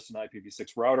router is just an IPv6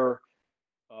 router.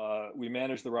 We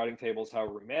manage the routing tables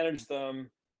however we manage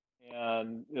them,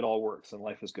 and it all works, and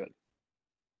life is good.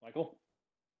 Michael?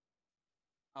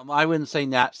 I wouldn't say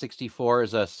NAT64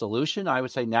 is a solution. I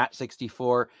would say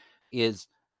NAT64 is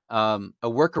a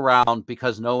workaround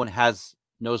because no one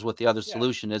knows what the other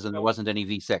solution is, and there wasn't any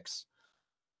V6.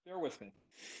 Bear with me.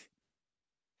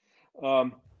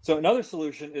 So another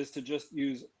solution is to just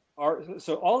use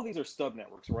so all of these are stub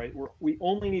networks, right? We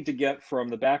only need to get from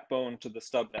the backbone to the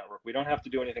stub network. We don't have to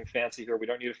do anything fancy here. We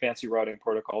don't need a fancy routing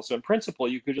protocol. So in principle,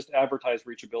 you could just advertise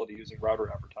reachability using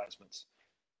router advertisements.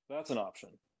 That's an option.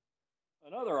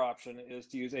 Another option is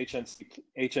to use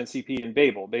HNCP and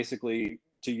Babel, basically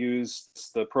to use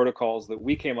the protocols that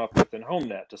we came up with in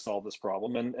HOMENET to solve this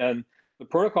problem. And the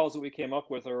protocols that we came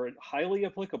up with are highly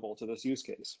applicable to this use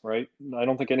case, right? I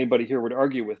don't think anybody here would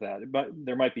argue with that. But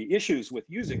there might be issues with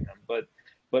using them,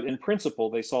 but in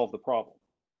principle, they solve the problem.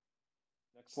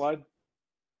 Next slide.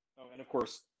 Oh, and of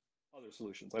course, other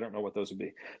solutions. I don't know what those would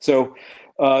be. So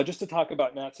just to talk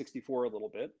about NAT64 a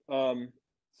little bit.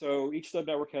 So each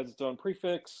subnetwork has its own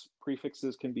prefix.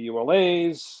 Prefixes can be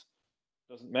ULAs.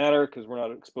 Doesn't matter because we're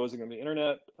not exposing them to the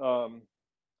internet.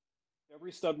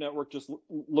 Every subnetwork just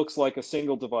looks like a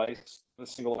single device, a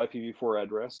single IPv4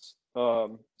 address.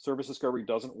 Service discovery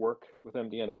doesn't work with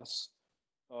MDNS.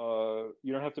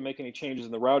 You don't have to make any changes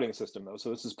in the routing system though. So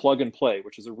this is plug and play,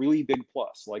 which is a really big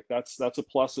plus. Like that's a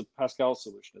plus of Pascal's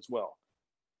solution as well.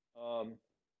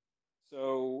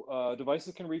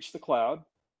 Devices can reach the cloud.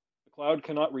 The cloud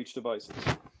cannot reach devices.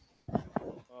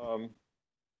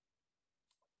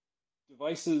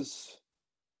 Devices,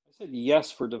 I said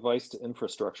yes for device to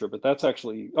infrastructure, but that's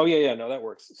actually, oh yeah, no, that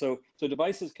works. So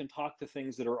devices can talk to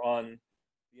things that are on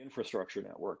the infrastructure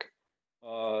network.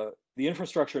 The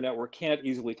infrastructure network can't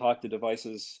easily talk to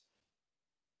devices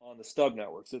on the stub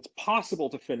networks. It's possible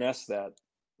to finesse that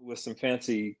with some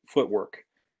fancy footwork.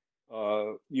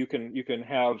 You can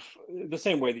have the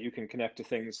same way that you can connect to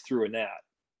things through a NAT,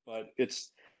 but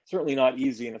it's certainly not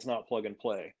easy and it's not plug and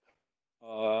play.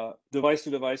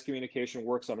 Device-to-device communication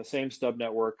works on the same stub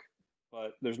network,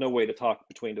 but there's no way to talk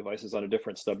between devices on a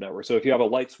different stub network. So if you have a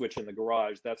light switch in the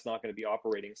garage, that's not going to be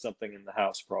operating something in the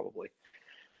house probably.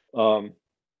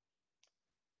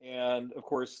 And of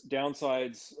course,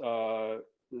 downsides,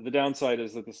 the downside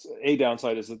is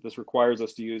that this requires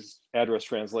us to use address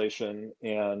translation,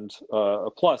 and a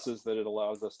plus is that it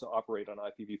allows us to operate on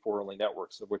IPv4 only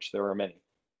networks, of which there are many.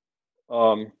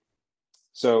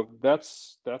 So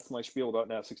that's my spiel about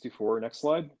NAT64. Next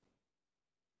slide.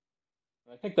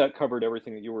 I think that covered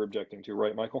everything that you were objecting to,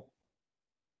 right, Michael?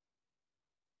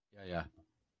 Yeah.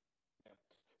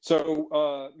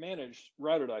 So managed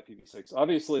routed IPv6.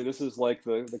 Obviously, this is like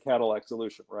the Cadillac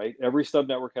solution, right? Every stub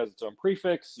network has its own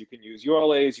prefix. You can use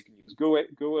ULAs, you can use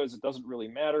GUAs. It doesn't really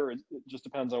matter. It just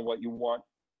depends on what you want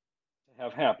to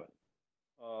have happen.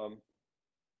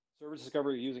 Service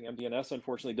discovery using MDNS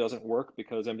unfortunately doesn't work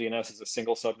because MDNS is a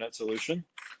single subnet solution.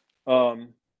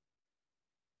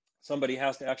 Somebody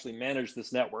has to actually manage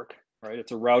this network, right?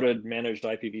 It's a routed managed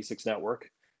IPv6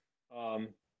 network. The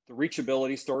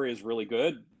reachability story is really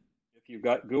good. If you've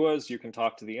got GUAs, you can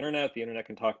talk to the internet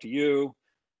can talk to you.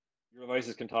 Your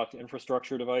devices can talk to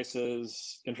infrastructure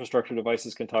devices can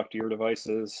talk to your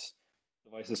devices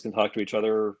can talk to each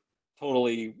other.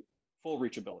 Totally full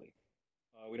reachability.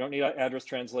 We don't need address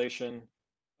translation.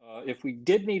 If we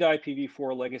did need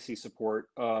IPv4 legacy support,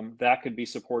 that could be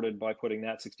supported by putting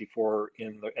NAT64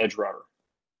 in the edge router.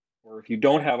 Or if you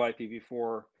don't have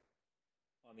IPv4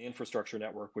 on the infrastructure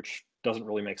network, which doesn't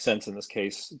really make sense in this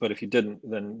case, but if you didn't,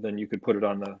 then you could put it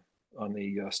on the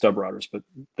stub routers, but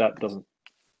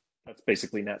that's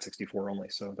basically NAT64 only,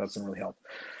 so that doesn't really help.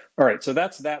 All right, so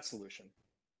that's that solution.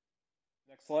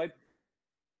 Next slide.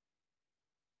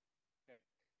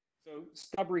 So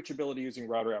stub reachability using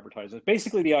router advertisements.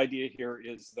 Basically, the idea here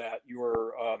is that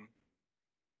your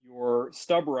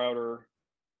stub router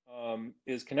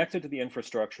is connected to the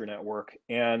infrastructure network,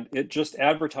 and it just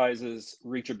advertises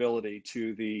reachability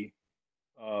to the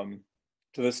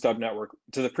stub network,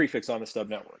 to the prefix on the stub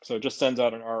network. So it just sends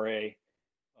out an RA.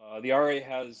 The RA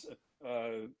has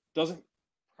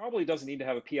probably doesn't need to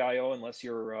have a PIO unless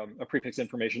you're a prefix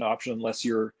information option, unless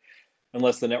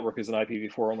the network is an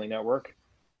IPv4 only network.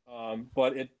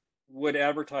 But it would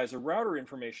advertise a router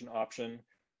information option,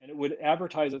 and it would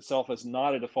advertise itself as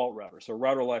not a default router. So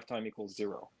router lifetime equals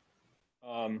 0.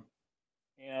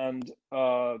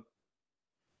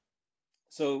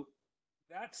 So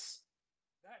that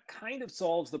kind of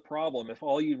solves the problem if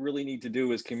all you really need to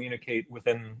do is communicate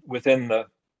within the,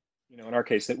 in our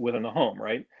case, within the home,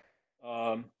 right?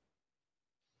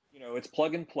 It's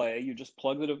plug and play. You just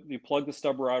plug the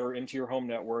stub router into your home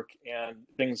network, and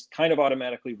things kind of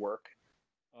automatically work.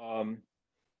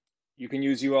 You can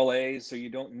use ULAs, so you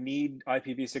don't need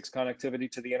IPv6 connectivity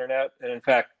to the internet. And in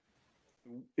fact,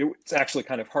 it's actually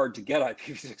kind of hard to get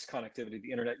IPv6 connectivity to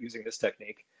the internet using this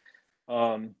technique.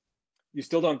 You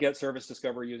still don't get service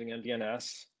discovery using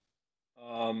MDNS.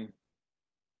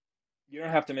 You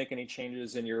don't have to make any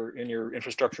changes in your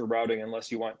infrastructure routing unless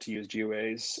you want to use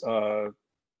GUAs.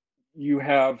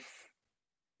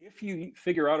 If you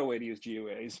figure out a way to use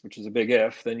GUAs, which is a big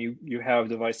if, then you have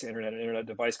device to internet and internet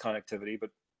device connectivity, but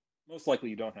most likely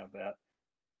you don't have that.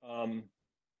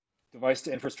 Device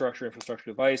to infrastructure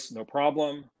device, no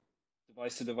problem.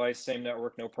 Device to device, same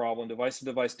network, no problem. Device to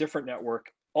device, different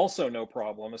network, also no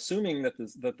problem, assuming that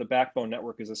the backbone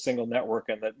network is a single network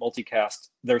and that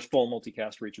there's full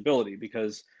multicast reachability,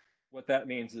 because what that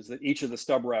means is that each of the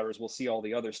stub routers will see all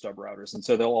the other stub routers, and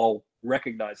so they'll all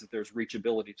recognize that there's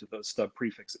reachability to those stub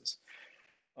prefixes.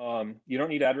 You don't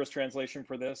need address translation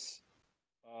for this.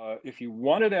 If you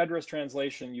wanted address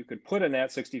translation, you could put a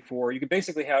NAT64.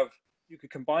 You could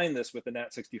combine this with the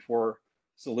NAT64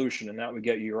 solution, and that would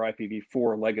get you your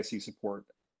IPv4 legacy support.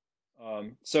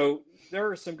 So there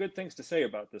are some good things to say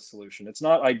about this solution. It's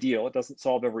not ideal. It doesn't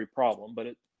solve every problem, but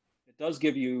it does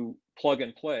give you plug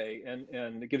and play,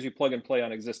 and it gives you plug and play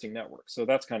on existing networks. So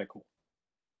that's kind of cool.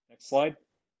 Next slide.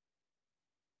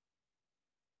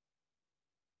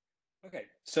 Okay,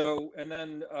 so, and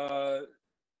then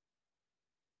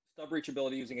stub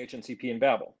reachability using HNCP and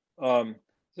Babel.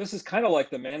 This is kind of like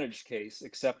the managed case,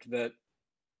 except that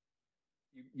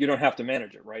you don't have to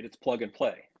manage it, right? It's plug and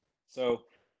play. So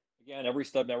again, every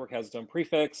stub network has its own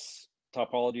prefix.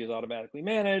 Topology is automatically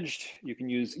managed. You can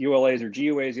use ULAs or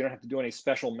GUAs. You don't have to do any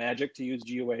special magic to use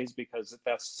GUAs because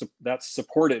that's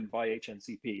supported by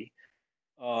HNCP.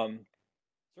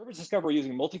 Service discovery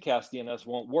using multicast DNS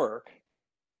won't work,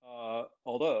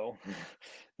 although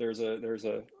there's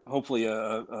hopefully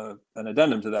an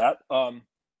addendum to that.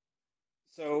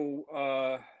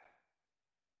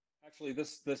 Actually,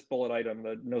 this bullet item,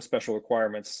 the no special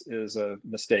requirements, is a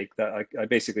mistake. That I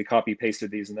basically copy pasted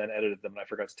these and then edited them, and I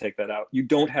forgot to take that out. You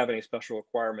don't have any special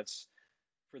requirements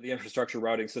for the infrastructure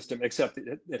routing system, except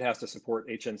it has to support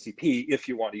HNCP if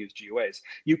you want to use GUAs.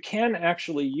 You can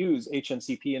actually use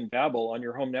HNCP and Babel on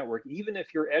your home network, even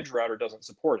if your edge router doesn't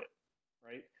support it,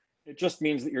 right? It just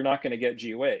means that you're not going to get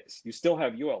GUAs. You still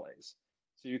have ULAs.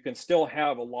 So you can still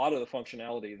have a lot of the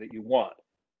functionality that you want.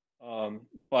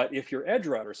 But if your edge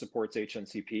router supports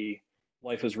HNCP,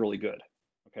 life is really good,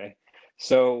 okay?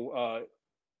 So,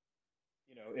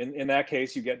 you know, in that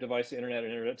case, you get device to internet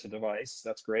and internet to device.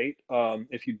 That's great.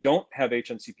 If you don't have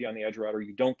HNCP on the edge router,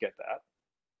 you don't get that.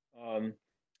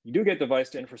 You do get device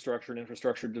to infrastructure and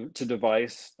infrastructure to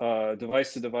device,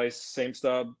 device to device, same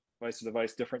stub, device to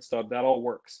device, different stub. That all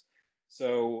works.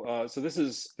 So, so this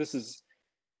is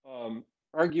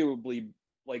arguably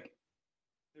like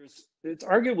it's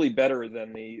arguably better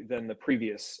than the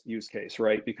previous use case,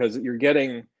 right? Because you're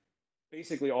getting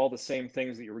basically all the same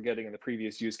things that you were getting in the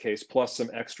previous use case, plus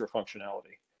some extra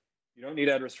functionality. You don't need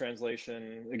address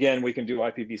translation. Again, we can do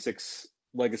IPv6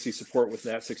 legacy support with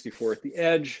NAT64 at the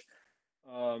edge.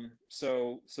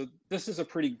 So this is a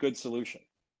pretty good solution.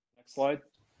 Next slide.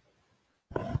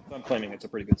 I'm claiming it's a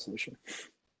pretty good solution.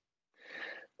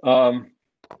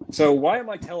 So why am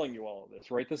I telling you all of this,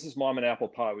 right? This is mom and apple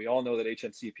pie. We all know that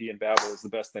HNCP and Babel is the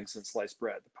best thing since sliced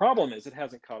bread. The problem is it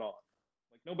hasn't caught on.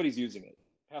 Like nobody's using it.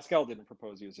 Pascal didn't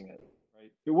propose using it,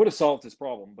 right? It would have solved his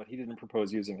problem, but he didn't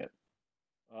propose using it.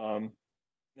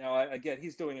 Now I get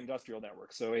he's doing industrial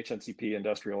networks, so HNCP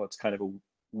industrial, it's kind of a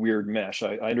weird mesh.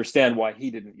 I understand why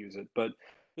he didn't use it, but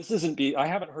this isn't I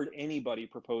haven't heard anybody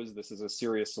propose this as a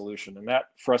serious solution, and that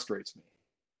frustrates me.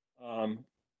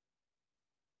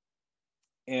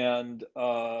 And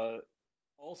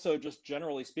also, just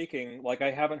generally speaking, like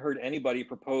I haven't heard anybody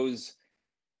propose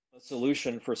a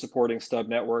solution for supporting stub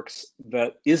networks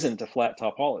that isn't a flat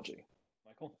topology.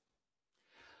 Michael?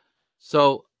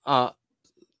 So,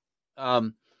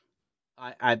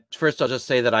 first I'll just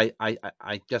say that I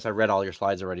guess I read all your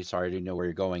slides already. Sorry, I didn't know where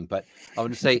you're going, but I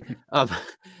want to say,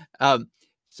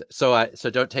 so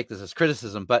don't take this as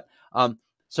criticism, but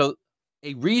so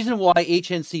a reason why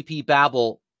HNCP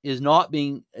Babel is not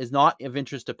of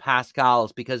interest to Pascal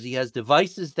is because he has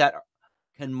devices that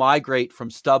can migrate from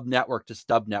stub network to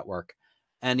stub network,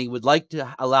 and he would like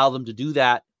to allow them to do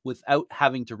that without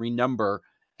having to renumber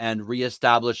and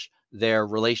reestablish their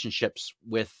relationships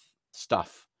with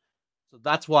stuff. So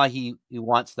that's why he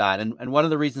wants that, and one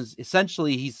of the reasons,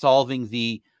 essentially, he's solving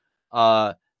the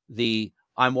I'm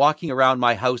walking around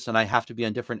my house and I have to be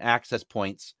on different access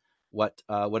points. What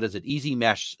is it? Easy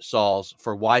Mesh solves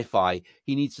for Wi-Fi.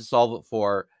 He needs to solve it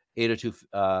for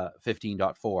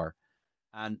 802.15.4,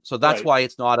 and so that's why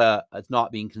it's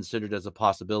not being considered as a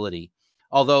possibility.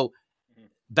 Although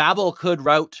Babel could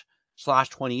route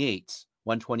 /28s,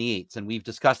 128s, and we've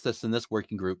discussed this in this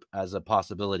working group as a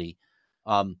possibility.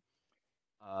 Yeah.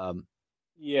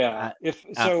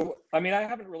 I mean, I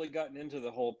haven't really gotten into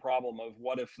the whole problem of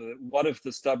what if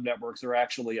the stub networks are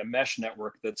actually a mesh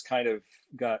network that's kind of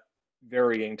got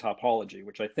varying topology,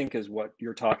 which I think is what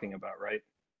you're talking about, right?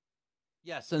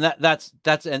 Yes, and that's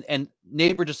and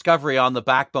neighbor discovery on the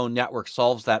backbone network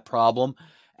solves that problem,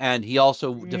 and he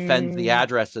also defends the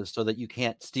addresses so that you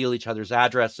can't steal each other's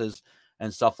addresses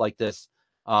and stuff like this.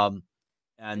 And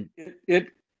it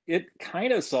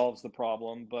kind of solves the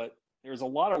problem, but there's a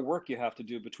lot of work you have to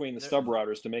do between the stub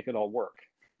routers to make it all work.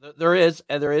 There is,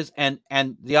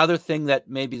 and the other thing that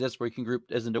maybe this working group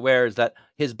isn't aware is that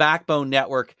his backbone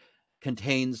network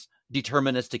contains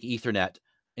deterministic Ethernet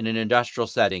in an industrial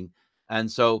setting,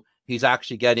 and so he's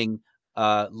actually getting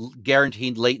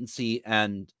guaranteed latency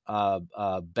and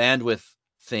bandwidth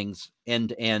things end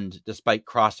to end, despite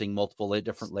crossing multiple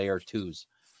different layer 2s.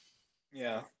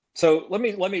 Yeah. So let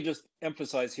me just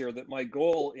emphasize here that my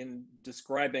goal in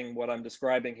describing what I'm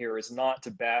describing here is not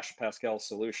to bash Pascal's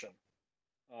solution.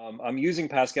 I'm using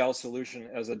Pascal's solution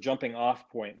as a jumping off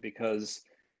point because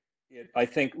it, I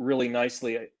think, really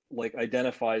nicely like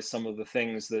identifies some of the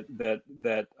things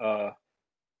that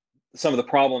some of the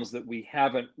problems that we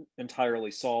haven't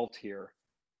entirely solved here.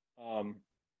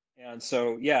 And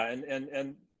so, yeah,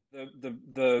 and the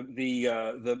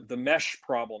mesh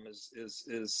problem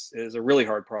is a really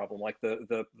hard problem, like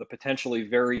the potentially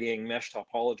varying mesh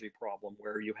topology problem,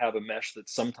 where you have a mesh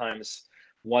that's sometimes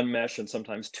one mesh and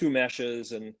sometimes two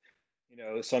meshes, and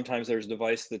sometimes there's a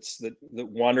device that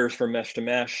wanders from mesh to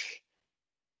mesh.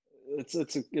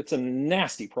 It's a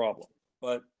nasty problem,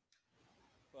 but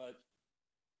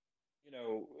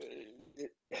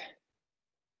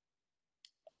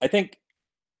I think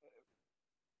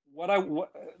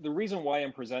the reason why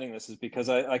I'm presenting this is because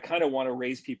I kind of want to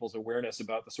raise people's awareness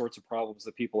about the sorts of problems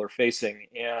that people are facing,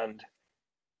 and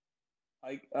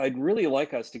I'd really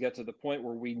like us to get to the point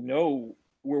where we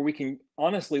can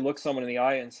honestly look someone in the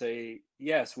eye and say,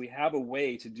 yes, we have a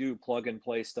way to do plug and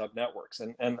play stub networks,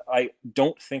 and I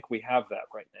don't think we have that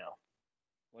right now.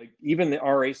 Like even the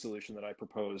RA solution that I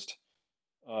proposed,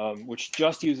 which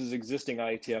just uses existing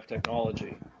IETF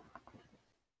technology,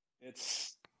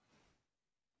 it's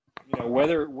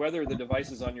whether the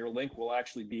devices on your link will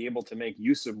actually be able to make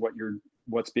use of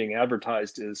what's being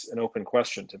advertised is an open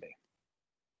question to me.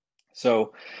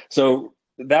 So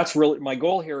that's really my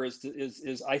goal here.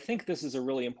 Is I think this is a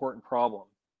really important problem,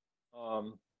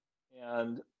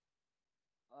 and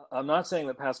I'm not saying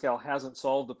that Pascal hasn't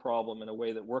solved the problem in a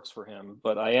way that works for him,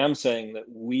 but I am saying that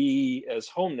we as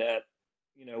HOMENET,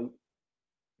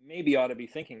 maybe ought to be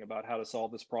thinking about how to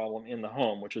solve this problem in the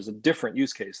home, which is a different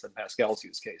use case than Pascal's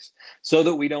use case, so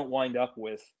that we don't wind up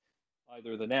with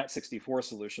either the NAT64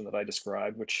 solution that I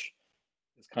described, which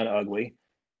is kind of ugly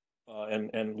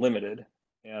and limited,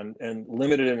 and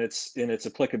limited in its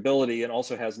applicability, and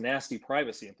also has nasty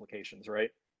privacy implications,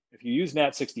 right? If you use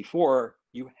NAT64,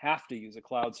 you have to use a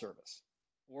cloud service,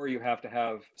 or you have to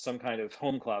have some kind of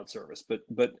home cloud service, but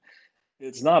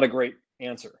it's not a great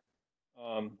answer.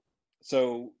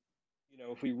 So,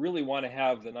 if we really want to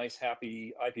have the nice,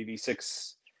 happy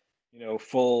IPv6,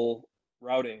 full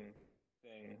routing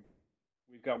thing,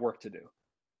 we've got work to do.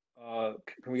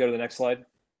 Can we go to the next slide?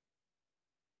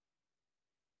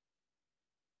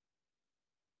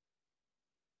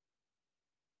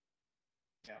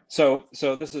 Yeah. So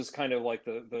this is kind of like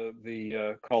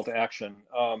the call to action.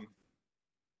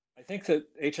 I think that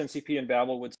HNCP and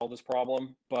Babel would solve this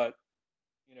problem, but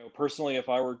personally, if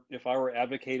I were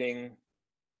advocating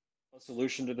a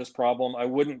solution to this problem, I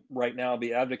wouldn't right now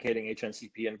be advocating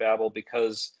HNCP and Babel,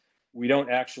 because we don't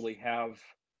actually have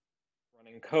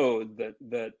running code that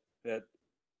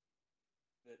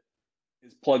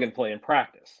is plug and play in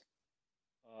practice.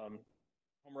 Home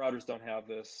routers don't have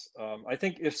this. I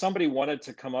think if somebody wanted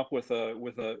to come up with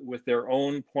their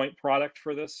own point product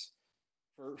for this,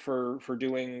 for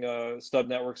doing stub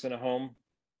networks in a home,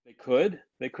 they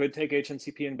could take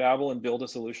HNCP and Babel and build a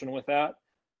solution with that,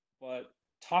 but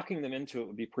talking them into it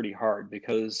would be pretty hard,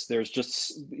 because there's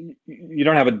just, you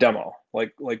don't have a demo.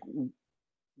 Like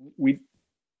we,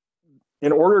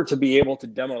 in order to be able to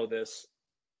demo this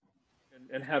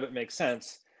and have it make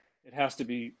sense, it has to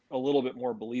be a little bit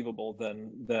more believable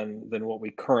than what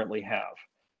we currently have.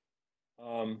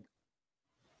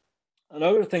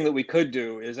 Another thing that we could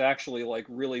do is actually like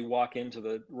really walk into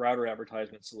the router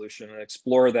advertisement solution and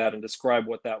explore that and describe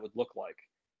what that would look like.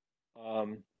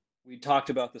 We talked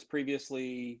about this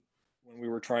previously when we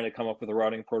were trying to come up with a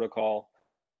routing protocol.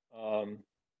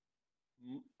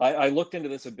 I looked into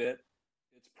this a bit.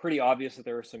 It's pretty obvious that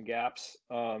there are some gaps.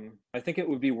 I think it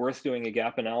would be worth doing a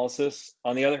gap analysis.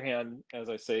 On the other hand, as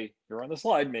I say here on the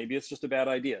slide, maybe it's just a bad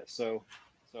idea. So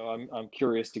I'm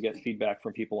curious to get feedback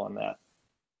from people on that.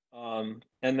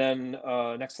 And then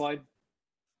next slide.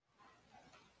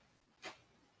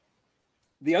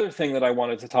 The other thing that I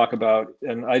wanted to talk about,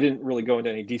 and I didn't really go into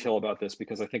any detail about this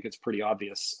because I think it's pretty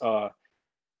obvious,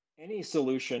 any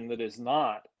solution that is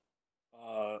not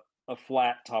a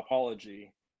flat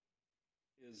topology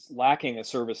is lacking a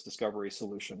service discovery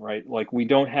solution, right? Like we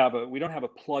don't have a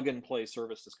plug and play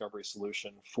service discovery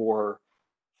solution for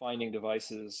finding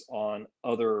devices on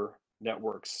other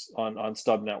networks, on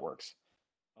stub networks.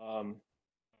 I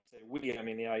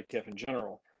mean the IETF in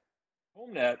general.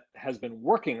 HOMENET has been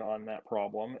working on that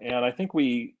problem, and I think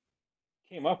we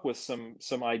came up with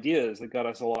some ideas that got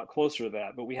us a lot closer to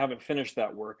that, but we haven't finished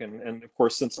that work. And of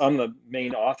course, since I'm the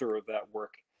main author of that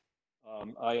work,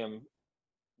 I am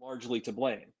largely to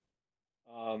blame.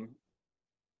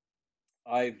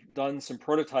 I've done some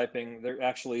prototyping there.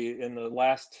 Actually, in the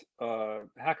last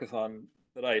hackathon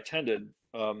that I attended,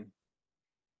 I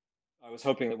was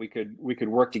hoping that we could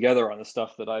work together on the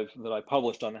stuff that I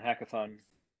published on the hackathon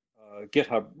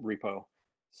GitHub repo.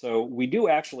 So we do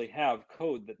actually have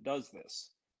code that does this,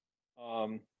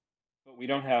 but we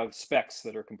don't have specs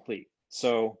that are complete.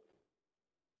 So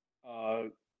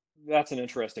that's an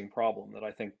interesting problem that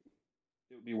I think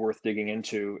it would be worth digging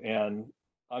into. And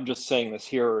I'm just saying this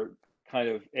here kind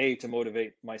of A, to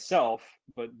motivate myself,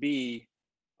 but B,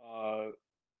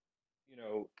 you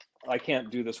know, I can't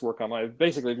do this work on my,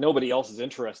 basically if nobody else is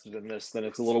interested in this, then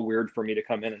it's a little weird for me to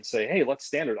come in and say, hey, let's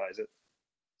standardize it.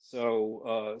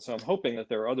 So, so I'm hoping that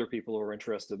there are other people who are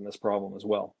interested in this problem as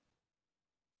well.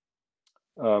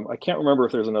 I can't remember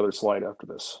if there's another slide after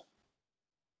this.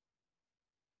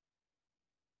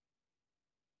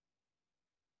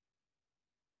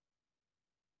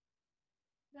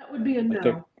 That would be a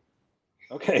no.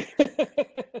 Okay.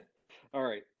 All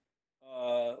right.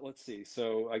 Let's see.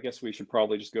 So I guess we should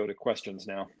probably just go to questions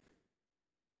now.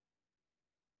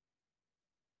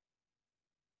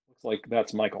 Looks like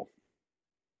that's Michael.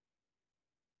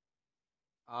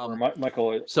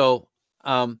 Michael. So,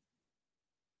 hi.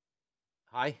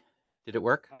 Did it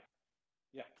work? Hi.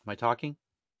 Yeah. Am I talking?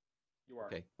 You are.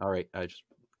 Okay. All right. I just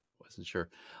wasn't sure.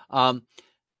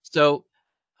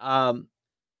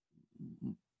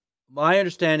 My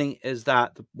understanding is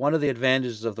that one of the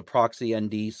advantages of the proxy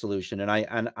ND solution,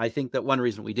 and I think that one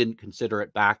reason we didn't consider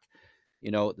it back,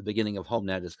 at the beginning of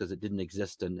HOMENET is because it didn't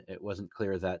exist and it wasn't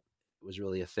clear that it was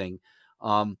really a thing.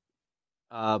 One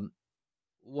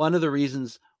of the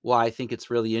reasons why I think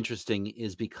it's really interesting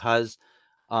is because,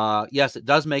 yes, it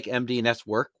does make MDNS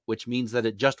work, which means that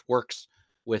it just works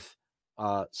with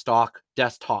stock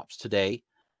desktops today.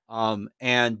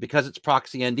 And because it's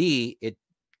proxy ND, it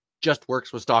just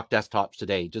works with stock desktops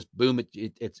today. Just boom,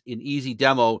 it's an easy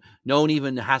demo. No one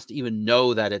even has to even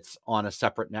know that it's on a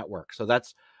separate network. So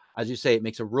that's, as you say, it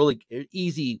makes a really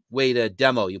easy way to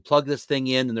demo. You plug this thing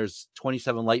in and there's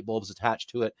 27 light bulbs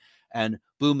attached to it and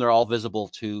boom, they're all visible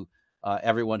to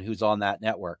everyone who's on that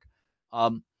network.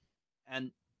 And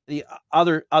the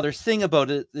other thing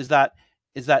about it is that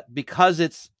because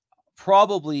it's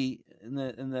probably in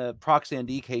the proxy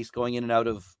ND case going in and out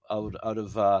of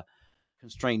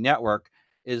constrained network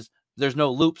is there's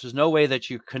no loops. There's no way that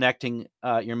you're connecting,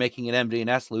 you're making an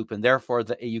MDNS loop, and therefore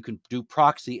you can do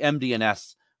proxy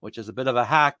MDNS, which is a bit of a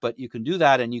hack, but you can do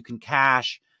that and you can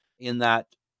cache in that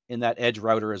edge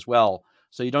router as well.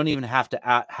 So you don't even have to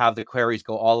have the queries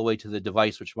go all the way to the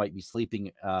device, which might be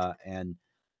sleeping and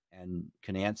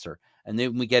can answer. And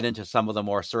then we get into some of the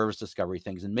more service discovery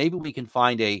things, and maybe we can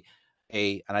find and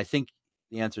I think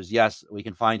the answer is yes, we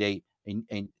can find a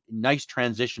nice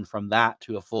transition from that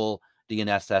to a full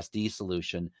DNS-SD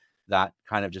solution that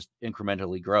kind of just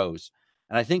incrementally grows.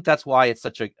 And I think that's why it's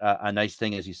such a nice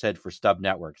thing, as you said, for stub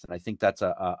networks. And I think that's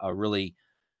a really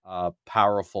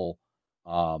powerful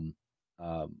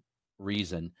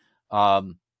reason.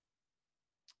 And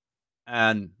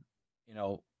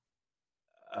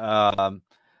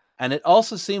it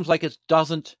also seems like it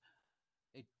doesn't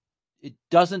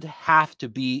have to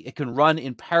be. It can run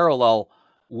in parallel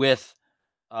with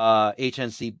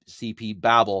HNCP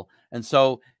Babel, and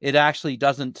so it actually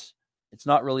doesn't. It's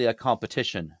not really a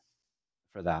competition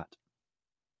for that.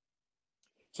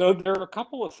 So there are a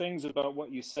couple of things about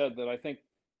what you said that I think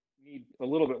need a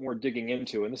little bit more digging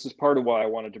into, and this is part of why I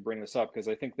wanted to bring this up, because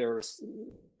I think there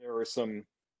are some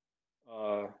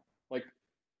like,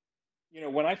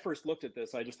 when I first looked at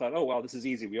this, I just thought, oh wow, this is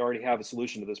easy. We already have a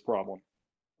solution to this problem.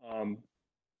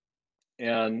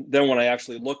 And then when I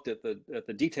actually looked at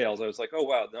the details, I was like, oh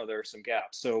wow, no, there are some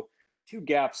gaps. So two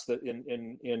gaps that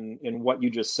in what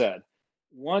you just said.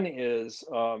 One is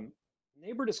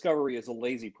neighbor discovery is a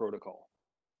lazy protocol.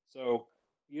 So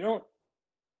you don't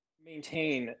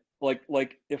maintain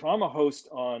like if I'm a host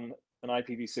on an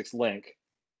IPv6 link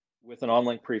with an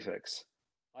onlink prefix,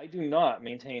 I do not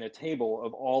maintain a table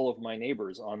of all of my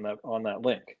neighbors on that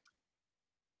link.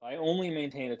 I only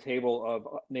maintain a table of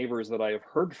neighbors that I have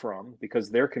heard from because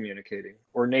they're communicating,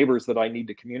 or neighbors that I need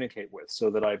to communicate with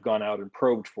so that I've gone out and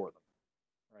probed for them,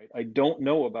 right? I don't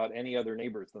know about any other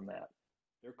neighbors than that.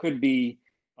 There could be,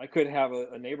 I could have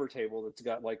a neighbor table that's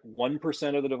got like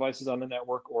 1% of the devices on the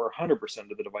network or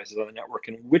 100% of the devices on the network.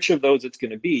 And which of those it's going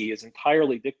to be is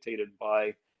entirely dictated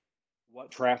by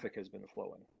what traffic has been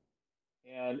flowing.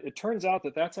 And it turns out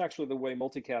that that's actually the way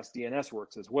multicast DNS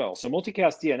works as well. So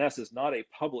multicast DNS is not a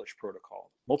publish protocol.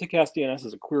 Multicast DNS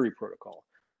is a query protocol.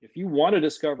 If you want to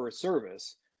discover a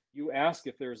service, you ask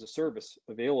if there's a service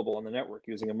available on the network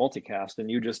using a multicast, and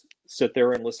you just sit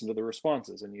there and listen to the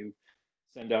responses, and you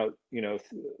send out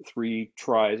 3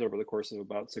 tries over the course of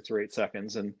about 6 or 8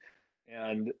 seconds, and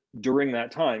And during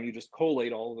that time, you just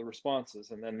collate all of the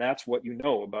responses, and then that's what you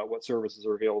know about what services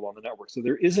are available on the network. So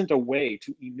there isn't a way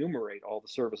to enumerate all the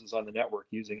services on the network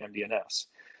using MDNS.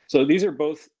 So these are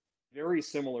both very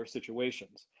similar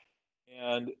situations.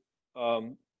 And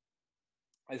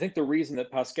I think the reason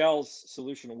that Pascal's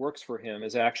solution works for him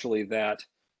is actually that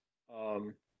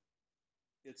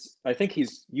I think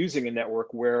he's using a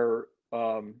network where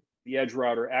the edge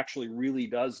router actually really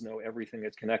does know everything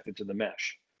that's connected to the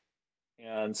mesh.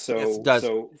 And so, yes, it does.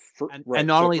 And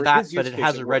not only that, but it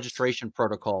has a registration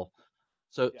protocol.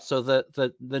 So, so there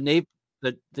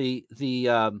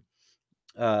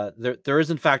is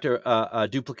in fact a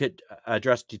duplicate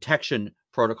address detection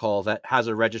protocol that has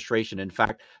a registration. In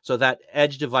fact, so that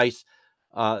edge device,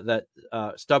 that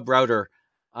stub router,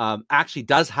 actually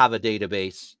does have a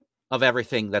database of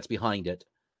everything that's behind it,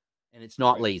 and it's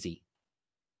not lazy.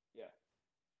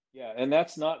 Yeah, and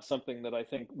that's not something that I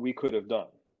think we could have done,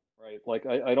 right? Like,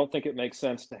 I don't think it makes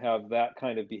sense to have that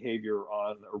kind of behavior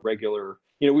on a regular,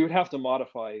 we would have to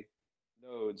modify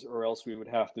nodes, or else we would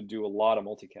have to do a lot of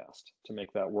multicast to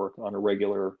make that work on a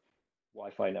regular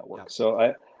Wi-Fi network. Yeah. So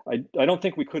I don't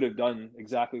think we could have done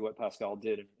exactly what Pascal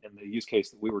did in the use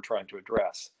case that we were trying to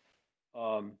address.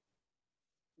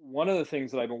 One of the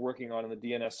things that I've been working on in the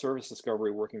DNS service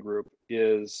discovery working group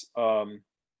is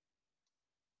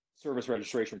service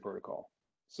registration protocol.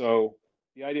 So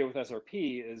the idea with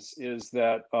SRP is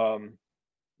that the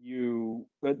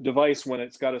device, when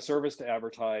it's got a service to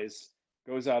advertise,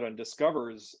 goes out and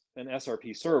discovers an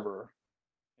SRP server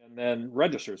and then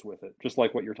registers with it, just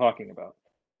like what you're talking about.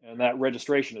 And that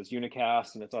registration is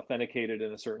unicast and it's authenticated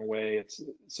in a certain way. It's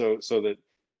so that,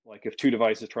 like, if two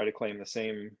devices try to claim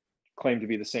to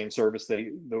be the same service,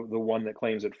 the one that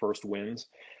claims it first wins.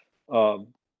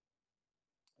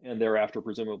 And thereafter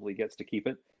presumably gets to keep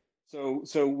it.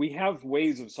 So we have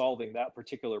ways of solving that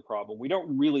particular problem. We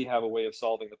don't really have a way of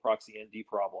solving the proxy ND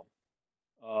problem.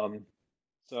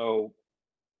 So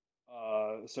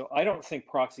I don't think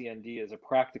proxy ND is a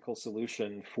practical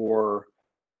solution for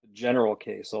the general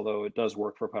case, although it does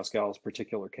work for Pascal's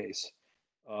particular case.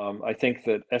 I think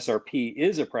that SRP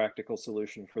is a practical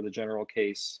solution for the general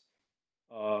case.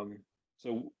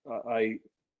 So I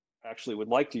actually would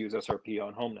like to use SRP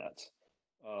on HOMENET.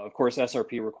 Of course,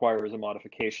 SRP requires a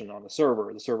modification on the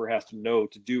server. The server has to know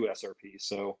to do SRP,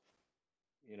 so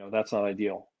that's not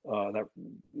ideal.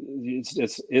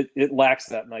 It lacks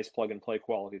that nice plug and play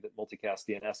quality that multicast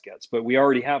DNS gets. But we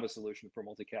already have a solution for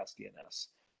multicast DNS,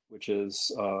 which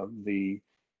is the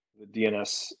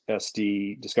DNS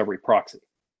SD discovery proxy.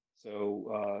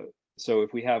 So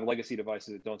if we have legacy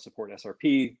devices that don't support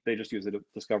SRP, they just use a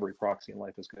discovery proxy and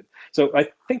life is good. So I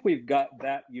think we've got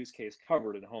that use case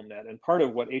covered in HOMENET. And part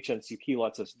of what HNCP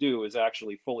lets us do is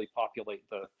actually fully populate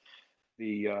the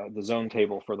zone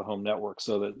table for the home network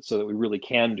so that we really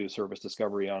can do service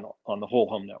discovery on the whole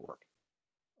home network.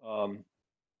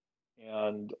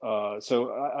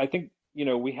 So I think,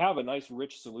 we have a nice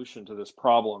rich solution to this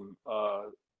problem. I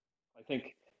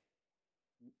think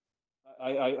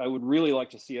I would really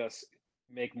like to see us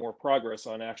make more progress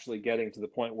on actually getting to the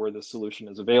point where the solution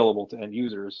is available to end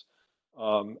users.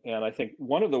 And I think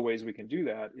one of the ways we can do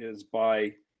that is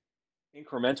by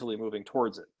incrementally moving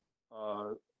towards it.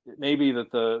 It may be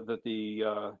that the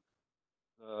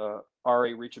RA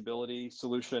reachability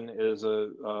solution is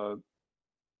a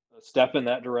step in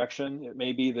that direction. It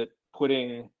may be that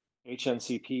putting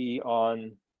HNCP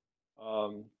on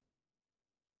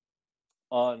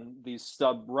these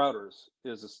stub routers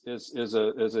is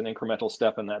an incremental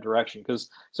step in that direction. Because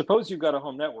suppose you've got a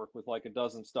home network with like a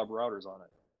dozen stub routers on it.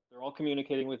 They're all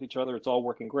communicating with each other. It's all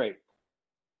working great.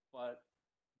 But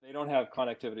they don't have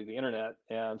connectivity to the internet,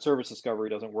 and service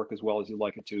discovery doesn't work as well as you'd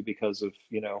like it to because of,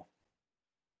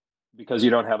 because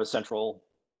you don't have a central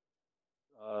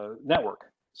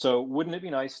network. So wouldn't it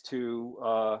be nice to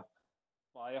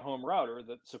buy a home router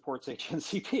that supports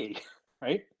HNCP,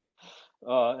 right?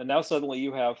 And now suddenly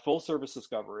you have full service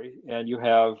discovery, and you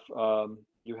have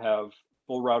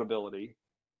full routability,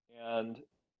 and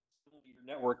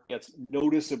your network gets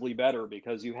noticeably better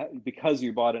because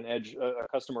you bought a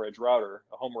customer edge router,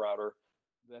 a home router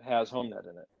that has HOMENET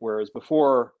in it. Whereas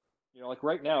before, like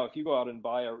right now, if you go out and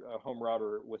buy a home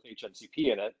router with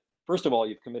HNCP in it, first of all,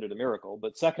 you've committed a miracle.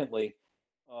 But secondly,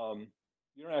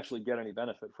 you don't actually get any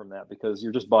benefit from that because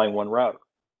you're just buying one router.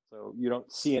 So you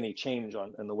don't see any change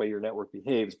in the way your network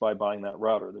behaves by buying that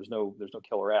router. There's no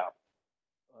killer app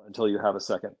until you have a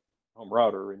second home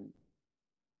router, and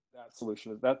that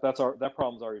solution that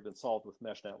problem's already been solved with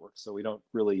mesh networks. So we don't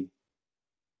really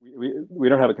we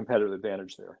don't have a competitive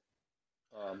advantage there.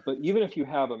 But even if you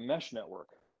have a mesh network,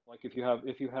 like if you have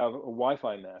a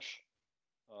Wi-Fi mesh,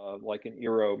 like an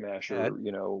Eero mesh or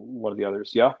one of the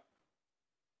others. Yeah.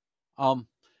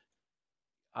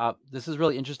 This is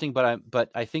really interesting, but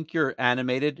I think you're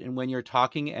animated, and when you're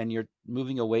talking and you're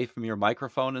moving away from your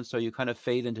microphone, and so you kind of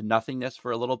fade into nothingness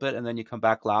for a little bit, and then you come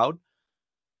back loud.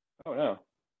 Oh no.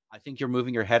 I think you're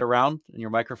moving your head around, and your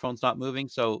microphone's not moving,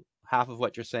 so half of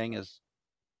what you're saying is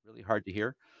really hard to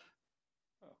hear.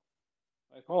 Oh,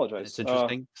 I apologize. And it's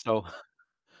interesting. So.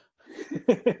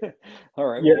 All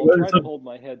right. Yeah, well, I'll try to hold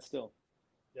my head still.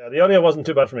 Yeah, the audio wasn't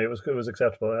too bad for me. It was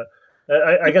acceptable.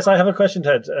 I guess I have a question,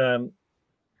 Ted.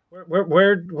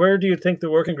 Where do you think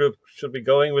the working group should be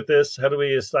going with this? How do we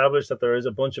establish that there is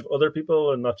a bunch of other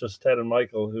people and not just Ted and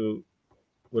Michael who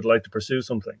would like to pursue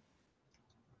something?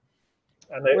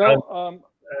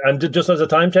 And just as a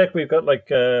time check, we've got like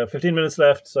 15 minutes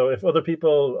left. So if other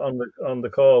people on the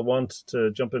call want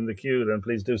to jump in the queue, then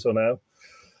please do so now.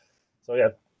 So yeah.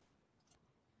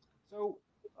 So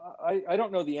I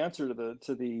don't know the answer to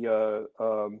the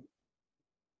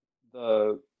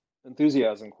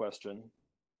enthusiasm question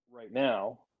right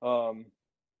now. I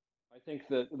think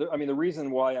that the reason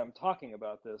why I'm talking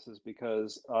about this is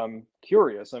because I'm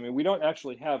curious. I mean, we don't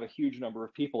actually have a huge number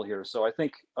of people here, so I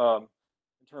think in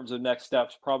terms of next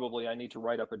steps, probably I need to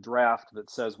write up a draft that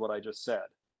says what I just said,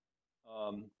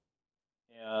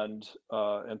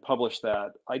 and publish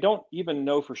that. I don't even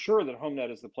know for sure that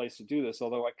HOMENET is the place to do this,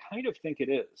 although I kind of think it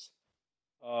is.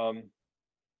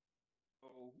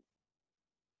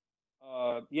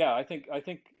 Yeah, I think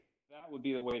that would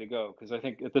be the way to go, because I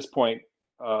think at this point,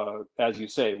 as you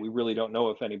say, we really don't know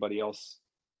if anybody else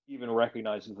even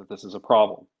recognizes that this is a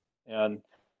problem. And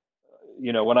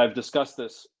when I've discussed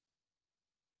this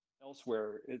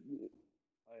elsewhere,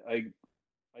 I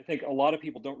think a lot of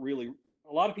people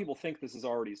think this is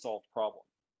already a solved problem.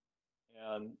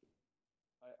 And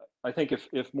I think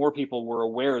if more people were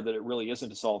aware that it really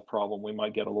isn't a solved problem, we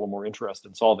might get a little more interest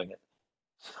in solving it.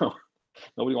 So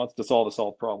nobody wants to solve a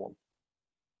solved problem.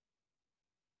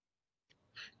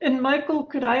 And Michael,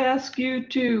 could I ask you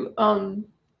to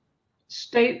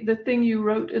state the thing you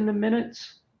wrote in the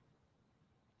minutes,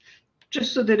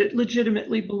 just so that it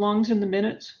legitimately belongs in the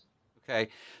minutes? Okay,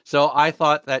 so I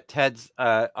thought that Ted's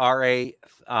RA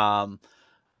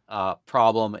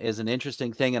problem is an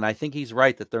interesting thing, and I think he's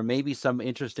right that there may be some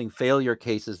interesting failure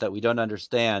cases that we don't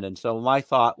understand. And so my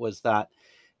thought was that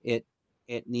it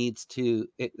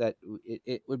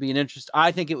would be an interest.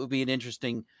 I think it would be an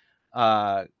interesting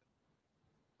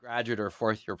graduate or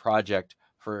fourth year project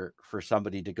for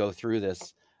somebody to go through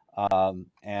this.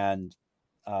 And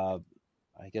I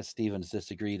guess Stephen's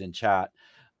disagreed in chat,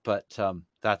 but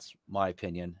that's my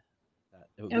opinion.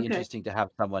 It would be interesting to have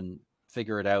someone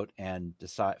figure it out and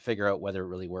figure out whether it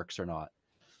really works or not.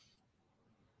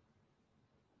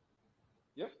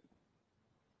 Yep.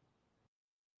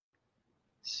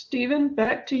 Stephen,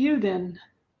 back to you then.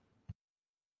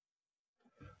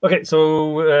 Okay,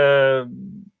 so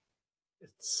it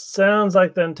sounds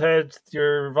like then, Ted,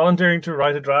 you're volunteering to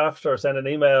write a draft or send an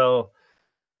email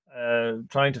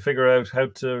trying to figure out how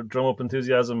to drum up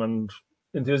enthusiasm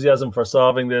for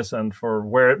solving this and for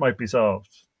where it might be solved.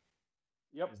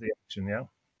 Yep. Is the action, yeah?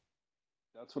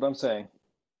 That's what I'm saying.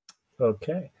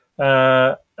 Okay.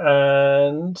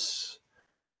 And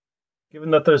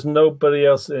given that there's nobody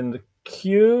else in the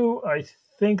queue, I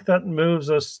think that moves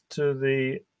us to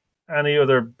the any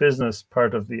other business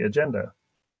part of the agenda.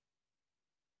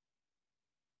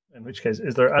 In which case,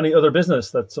 is there any other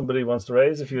business that somebody wants to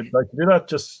raise? If you'd like to do that,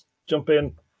 just jump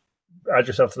in, add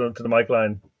yourself to the mic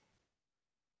line.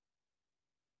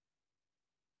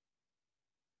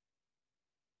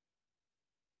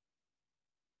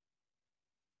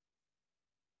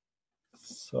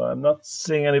 So I'm not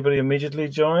seeing anybody immediately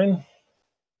join.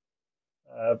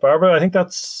 Barbara, I think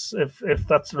that's if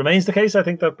that remains the case, I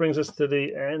think that brings us to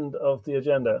the end of the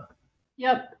agenda.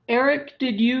 Yep. Eric,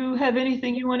 did you have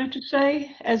anything you wanted to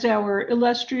say as our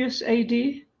illustrious AD?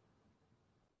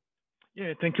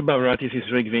 Yeah, thank you, Barbara. This is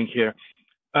Rick Vink here.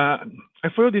 I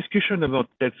followed discussion about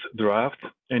Ted's draft,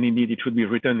 and indeed it should be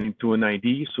written into an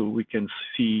ID so we can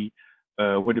see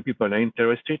whether people are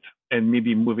interested and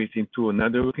maybe move it into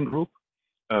another working group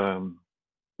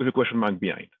with a question mark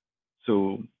behind.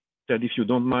 So Ted, if you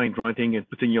don't mind writing and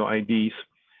putting your IDs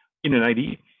in an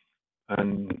ID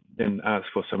and then ask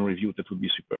for some review, that would be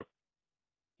super.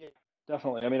 Yeah,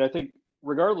 definitely. I mean, I think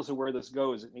regardless of where this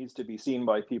goes, it needs to be seen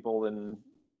by people who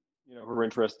are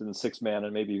interested in 6-man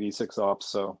and maybe V6 ops.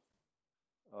 So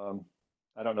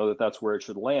I don't know that that's where it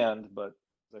should land, but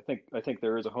I think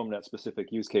there is a HOMENET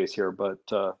specific use case here. But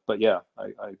yeah,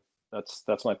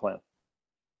 that's my plan.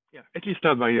 Yeah, at least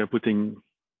start by putting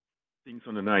things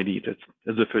on an ID. That's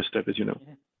the first step, as you know.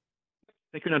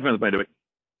 Thank you in advance, by the way.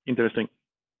 Interesting.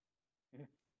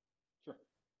 Sure.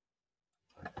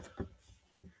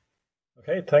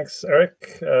 Okay, thanks,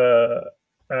 Eric.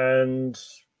 And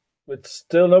with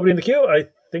still nobody in the queue, I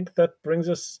think that brings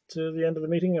us to the end of the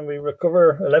meeting, and we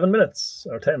recover 11 minutes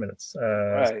or 10 minutes.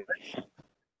 Right.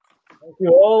 Thank you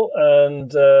all,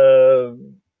 and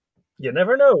you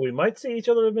never know. We might see each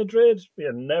other in Madrid.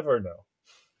 You never know.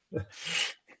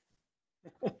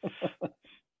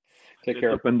 Take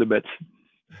care. Open the bets.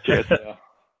 Cheers. Yeah.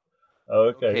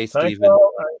 Okay, Stephen.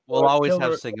 We'll always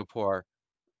have Singapore.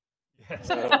 Yes.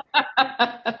 I'm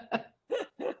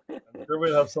sure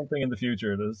we'll have something in the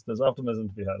future. There's optimism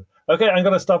to be had. Okay, I'm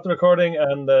going to stop the recording,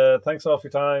 and thanks all for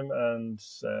your time, and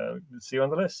see you on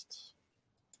the list.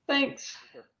 Thanks.